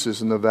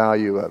produces and the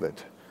value of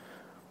it.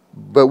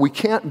 But we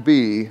can't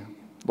be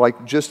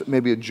like just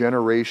maybe a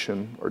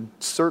generation, or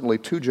certainly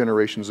 2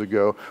 generations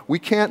ago, we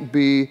can't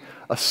be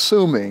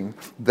assuming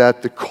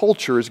that the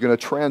culture is going to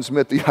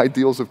transmit the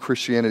ideals of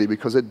Christianity,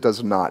 because it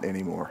does not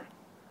anymore.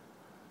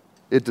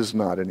 It does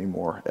not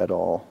anymore at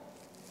all.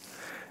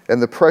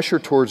 And the pressure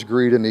towards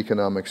greed and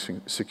economic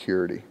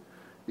security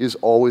is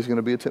always going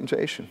to be a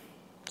temptation.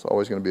 It's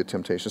always going to be a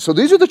temptation. So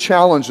these are the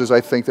challenges,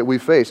 I think, that we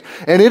face.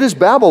 And it is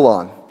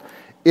Babylon.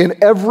 In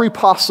every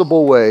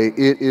possible way,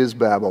 it is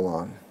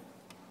Babylon.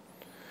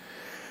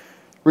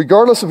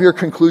 Regardless of your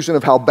conclusion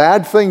of how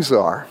bad things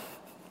are,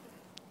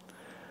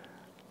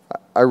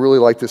 I really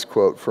like this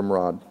quote from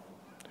Rod,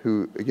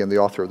 who, again, the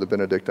author of the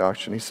Benedict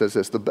Doctrine. He says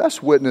this: the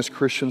best witness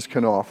Christians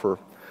can offer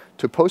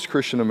to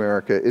post-Christian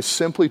America is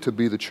simply to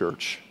be the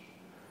church,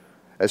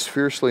 as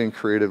fiercely and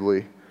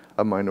creatively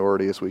a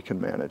minority as we can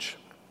manage.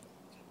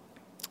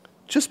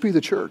 Just be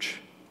the church.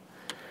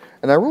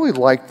 And I really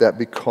like that,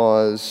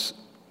 because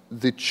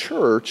the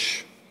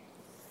church,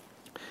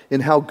 in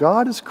how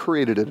God has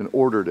created it and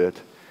ordered it,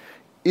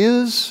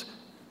 is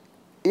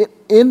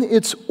in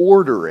its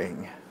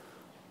ordering.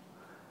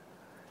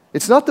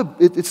 It's not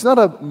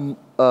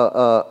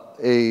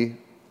a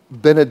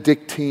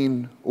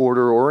Benedictine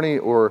order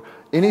or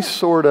any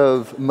sort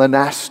of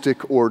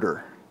monastic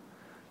order,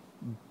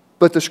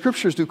 but the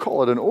scriptures do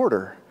call it an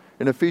order.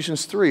 In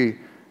Ephesians 3,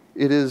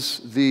 it is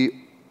the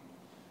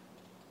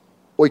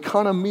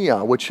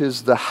oikonomia, which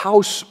is the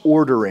house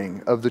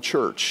ordering of the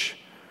church,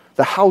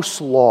 the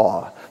house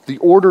law, the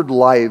ordered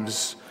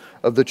lives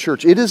of the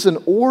church. It is an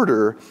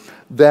order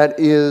that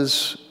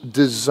is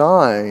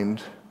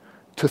designed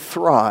to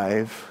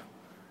thrive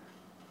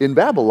in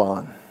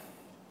Babylon,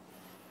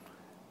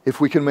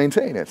 if we can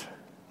maintain it.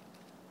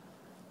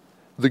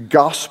 The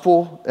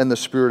gospel and the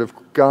Spirit of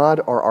God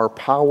are our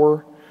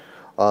power.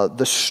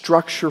 The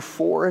structure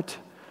for it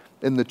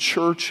in the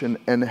church,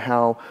 and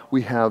how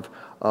we have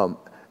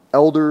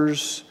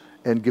elders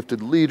and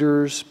gifted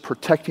leaders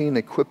protecting,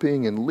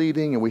 equipping, and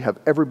leading, and we have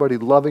everybody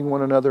loving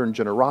one another in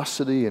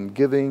generosity and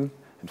giving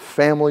and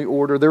family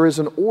order. There is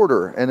an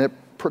order, and it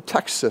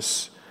protects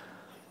us.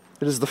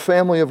 It is the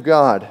family of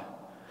God.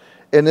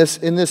 And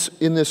in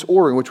this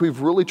ordering, which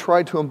we've really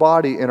tried to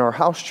embody in our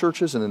house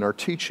churches and in our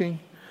teaching,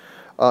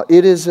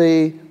 it is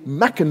a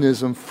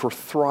mechanism for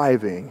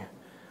thriving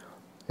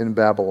in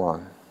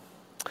Babylon.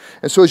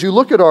 And so as you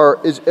look at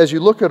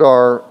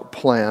our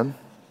plan,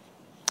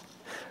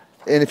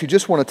 and if you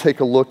just want to take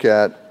a look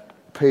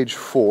at page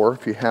 4,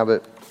 if you have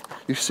it,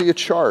 you see a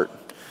chart.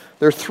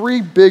 There are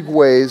 3 big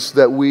ways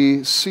that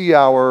we see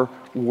our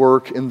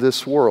work in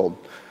this world.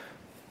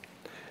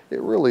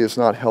 It really is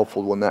not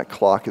helpful when that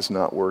clock is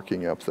not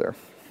working up there.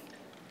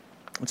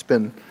 It's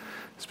been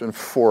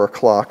 4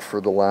 o'clock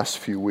for the last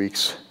few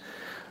weeks.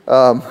 There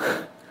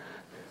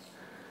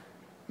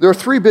are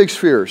 3 big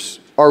spheres: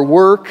 our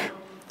work,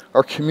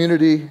 our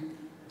community,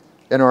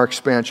 and our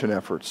expansion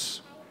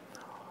efforts.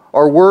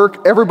 Our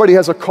work, everybody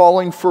has a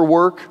calling for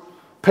work,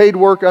 paid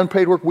work,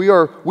 unpaid work. We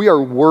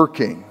are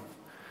working,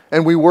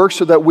 and we work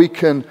so that we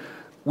can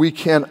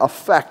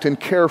affect and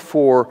care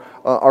for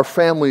our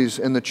families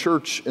and the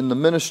church and the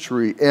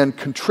ministry, and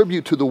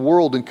contribute to the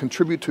world, and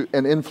contribute to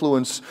and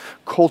influence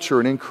culture,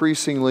 and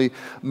increasingly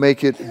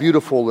make it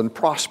beautiful and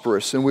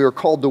prosperous. And we are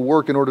called to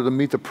work in order to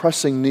meet the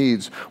pressing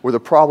needs where the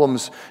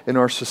problems in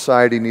our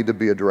society need to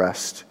be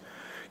addressed.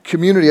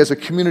 Community, as a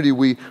community,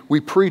 we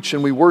preach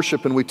and we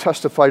worship and we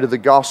testify to the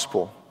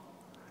gospel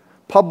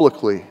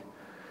publicly.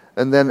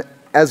 And then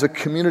as a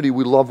community,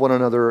 we love one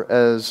another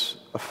as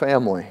a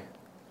family.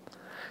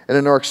 And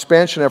in our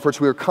expansion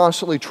efforts, we are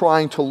constantly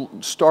trying to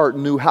start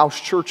new house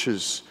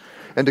churches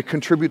and to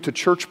contribute to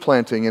church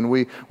planting. And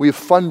we have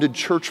funded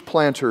church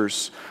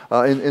planters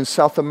in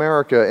South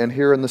America and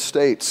here in the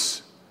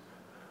States.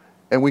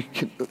 And we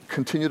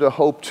continue to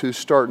hope to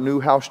start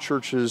new house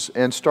churches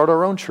and start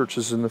our own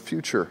churches in the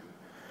future.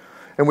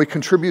 And we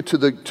contribute to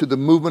the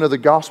movement of the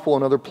gospel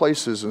in other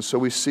places. And so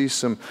we see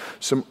some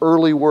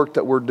early work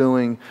that we're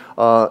doing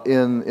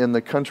in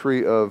the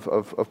country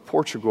of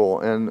Portugal,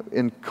 and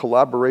in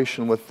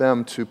collaboration with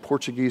them to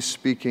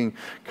Portuguese-speaking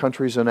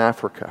countries in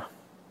Africa.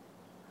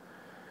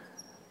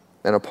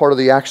 And a part of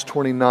the Acts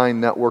 29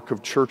 network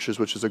of churches,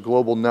 which is a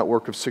global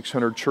network of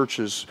 600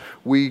 churches,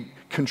 we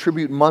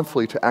contribute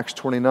monthly to Acts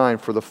 29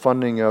 for the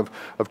funding of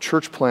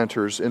church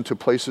planters into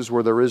places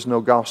where there is no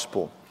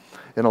gospel.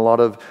 In a lot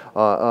of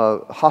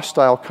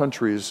hostile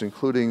countries,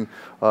 including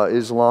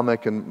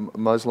Islamic and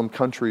Muslim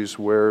countries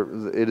where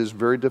it is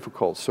very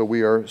difficult. So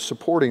we are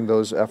supporting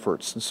those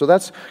efforts. And so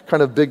that's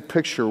kind of big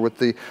picture, with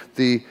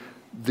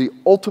the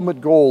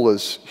ultimate goal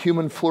is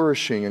human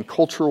flourishing and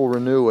cultural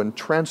renewal and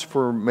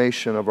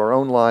transformation of our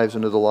own lives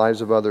into the lives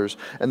of others,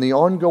 and the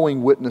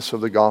ongoing witness of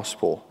the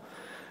gospel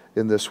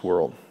in this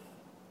world.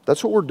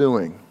 That's what we're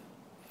doing.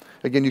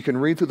 Again, you can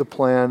read through the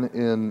plan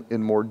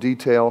in more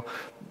detail.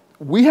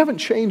 We haven't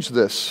changed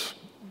this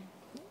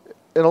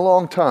in a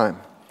long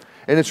time,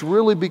 and it's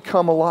really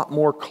become a lot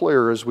more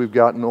clear as we've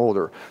gotten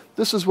older.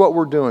 This is what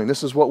we're doing.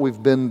 This is what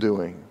we've been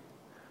doing.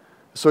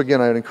 So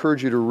again, I'd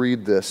encourage you to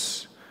read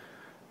this.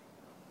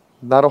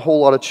 Not a whole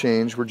lot of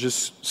change. We're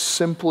just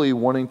simply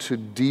wanting to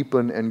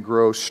deepen and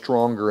grow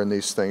stronger in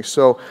these things.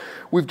 So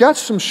we've got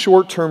some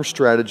short-term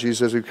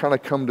strategies as we kind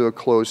of come to a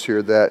close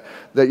here that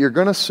you're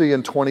going to see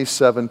in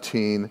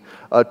 2017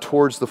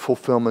 towards the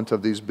fulfillment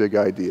of these big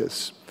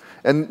ideas.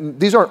 And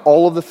these aren't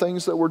all of the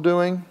things that we're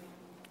doing.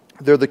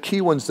 They're the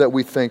key ones that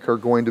we think are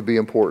going to be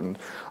important.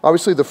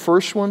 Obviously, the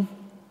first one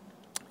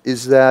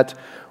is that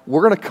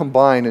we're going to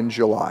combine in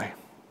July.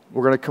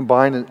 We're going to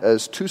combine it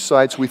as two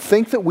sites. We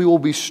think that we will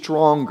be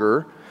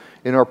stronger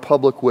in our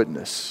public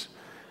witness.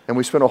 And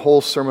we spent a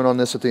whole sermon on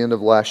this at the end of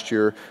last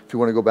year. If you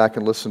want to go back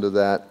and listen to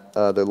that,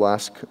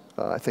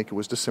 I think it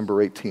was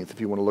December 18th,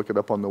 if you want to look it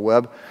up on the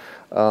web.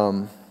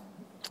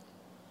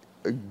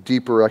 A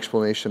deeper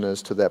explanation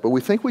as to that. But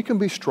we think we can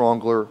be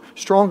stronger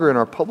in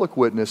our public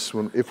witness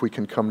if we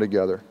can come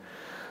together.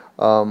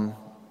 And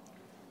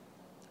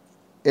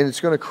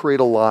it's going to create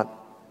a lot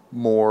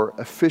more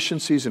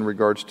efficiencies in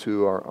regards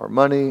to our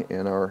money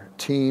and our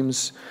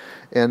teams,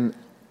 and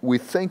we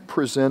think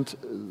present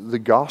the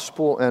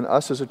gospel and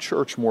us as a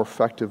church more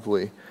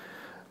effectively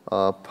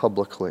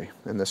publicly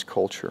in this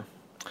culture.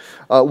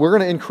 We're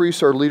going to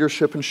increase our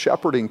leadership and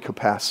shepherding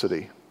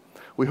capacity.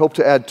 We hope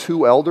to add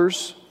 2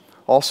 elders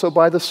also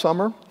by the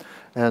summer,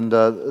 and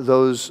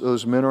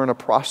those men are in a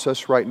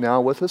process right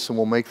now with us, and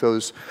we'll make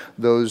those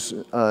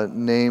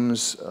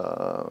names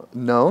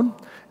known.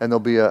 And there'll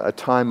be a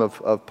time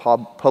of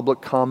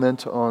public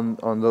comment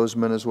on those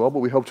men as well. But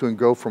we hope to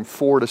go from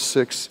 4 to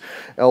 6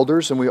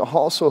 elders. And we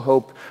also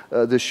hope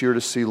this year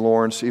to see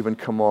Lawrence even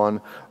come on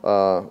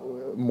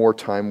more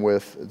time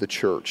with the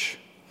church.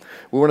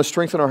 We want to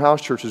strengthen our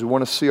house churches. We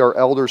want to see our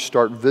elders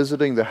start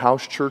visiting the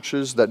house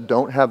churches that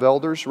don't have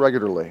elders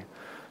regularly.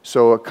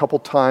 So a couple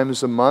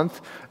times a month,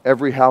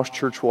 every house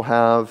church will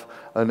have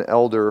an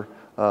elder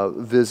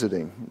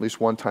visiting, at least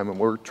one time, and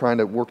we're trying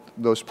to work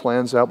those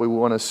plans out. We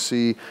want to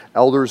see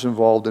elders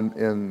involved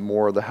in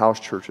more of the house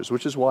churches,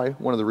 which is one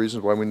of the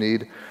reasons why we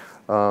need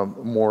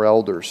more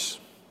elders.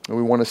 And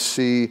we want to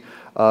see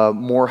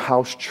more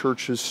house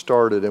churches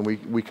started, and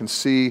we can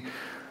see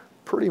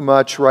pretty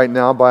much right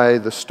now by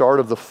the start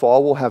of the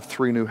fall, we'll have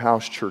 3 new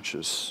house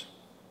churches.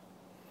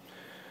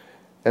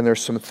 And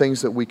there's some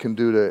things that we can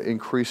do to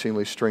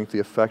increasingly strengthen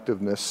the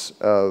effectiveness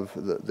of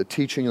the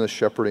teaching and the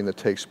shepherding that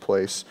takes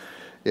place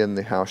in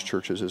the house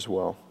churches as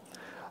well.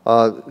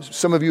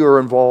 Some of you are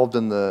involved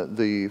in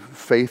the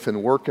Faith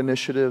and Work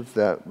initiative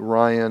that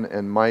Ryan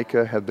and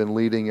Micah have been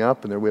leading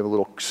up, and there we have a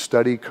little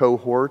study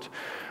cohort.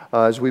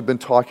 As we've been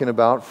talking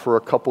about for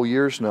a couple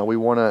years now, we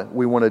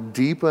want to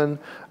deepen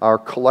our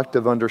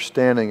collective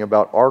understanding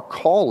about our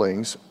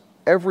callings,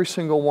 every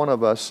single one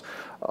of us,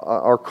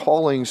 our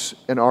callings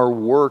and our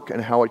work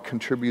and how it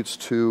contributes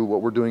to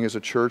what we're doing as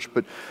a church,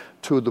 but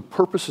to the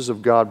purposes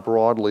of God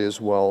broadly as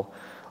well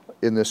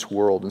in this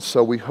world. And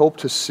so we hope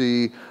to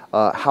see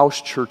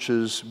house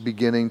churches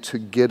beginning to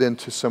get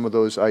into some of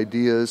those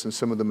ideas and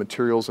some of the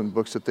materials and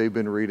books that they've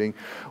been reading,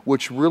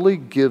 which really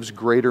gives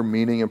greater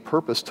meaning and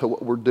purpose to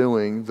what we're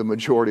doing the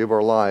majority of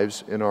our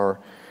lives in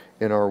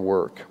our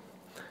work.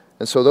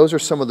 And so those are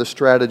some of the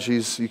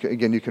strategies. You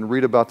can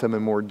read about them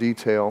in more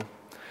detail.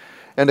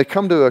 And to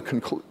come to a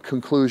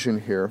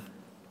conclusion here,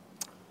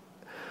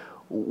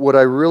 what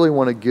I really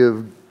want to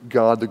give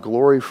God the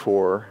glory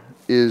for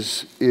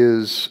is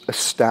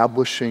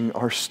establishing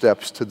our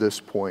steps to this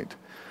point.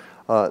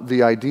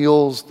 The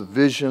ideals, the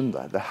vision,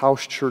 the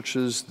house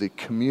churches, the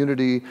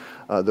community,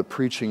 the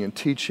preaching and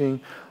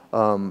teaching,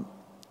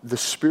 the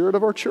spirit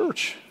of our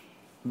church.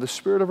 The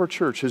spirit of our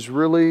church is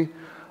really,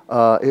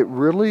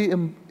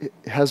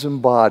 has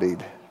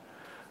embodied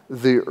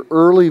the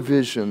early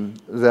vision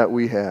that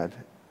we had.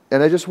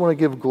 And I just want to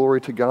give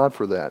glory to God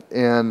for that.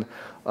 And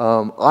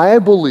I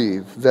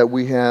believe that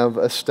we have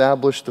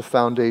established the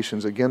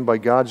foundations, again, by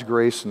God's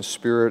grace and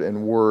Spirit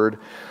and Word.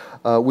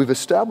 We've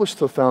established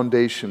the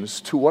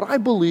foundations to what I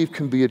believe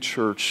can be a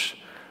church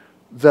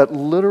that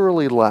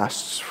literally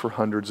lasts for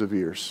hundreds of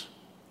years.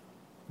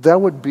 That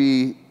would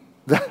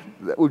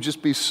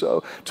just be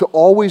so, to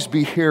always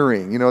be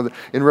hearing. You know,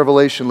 in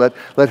Revelation,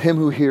 let him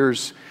who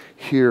hears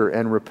hear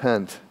and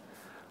repent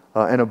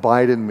and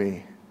abide in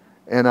me,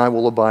 and I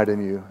will abide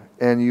in you,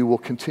 and you will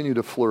continue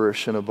to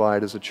flourish and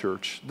abide as a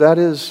church. That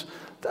is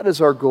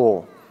our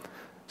goal.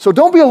 So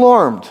don't be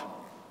alarmed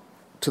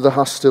to the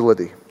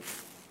hostility.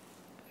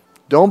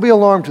 Don't be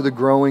alarmed to the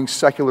growing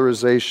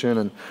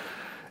secularization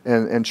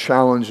and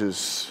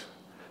challenges.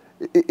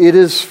 It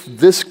is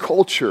this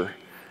culture,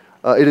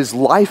 it is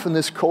life in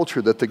this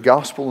culture that the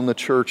gospel and the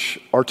church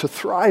are to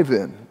thrive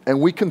in,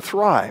 and we can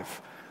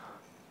thrive.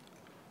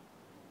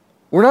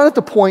 We're not at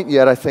the point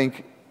yet, I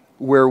think,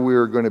 where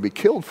we're going to be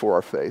killed for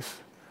our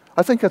faith.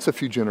 I think that's a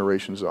few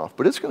generations off,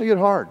 but it's going to get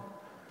hard.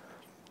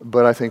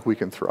 But I think we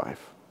can thrive.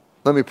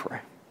 Let me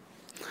pray.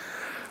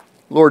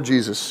 Lord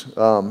Jesus,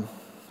 I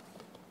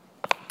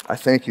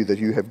thank you that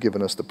you have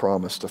given us the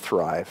promise to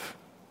thrive.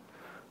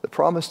 The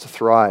promise to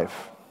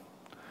thrive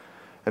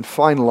and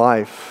find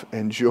life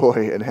and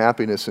joy and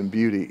happiness and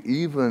beauty,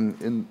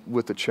 even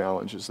with the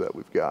challenges that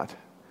we've got.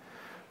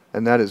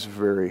 And that is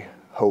very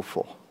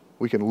hopeful.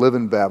 We can live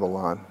in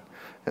Babylon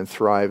and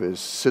thrive as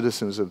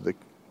citizens of the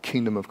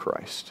kingdom of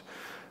Christ.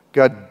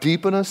 God,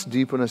 deepen us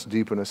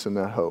in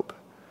that hope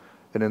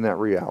and in that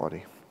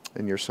reality.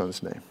 In your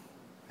Son's name,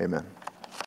 amen.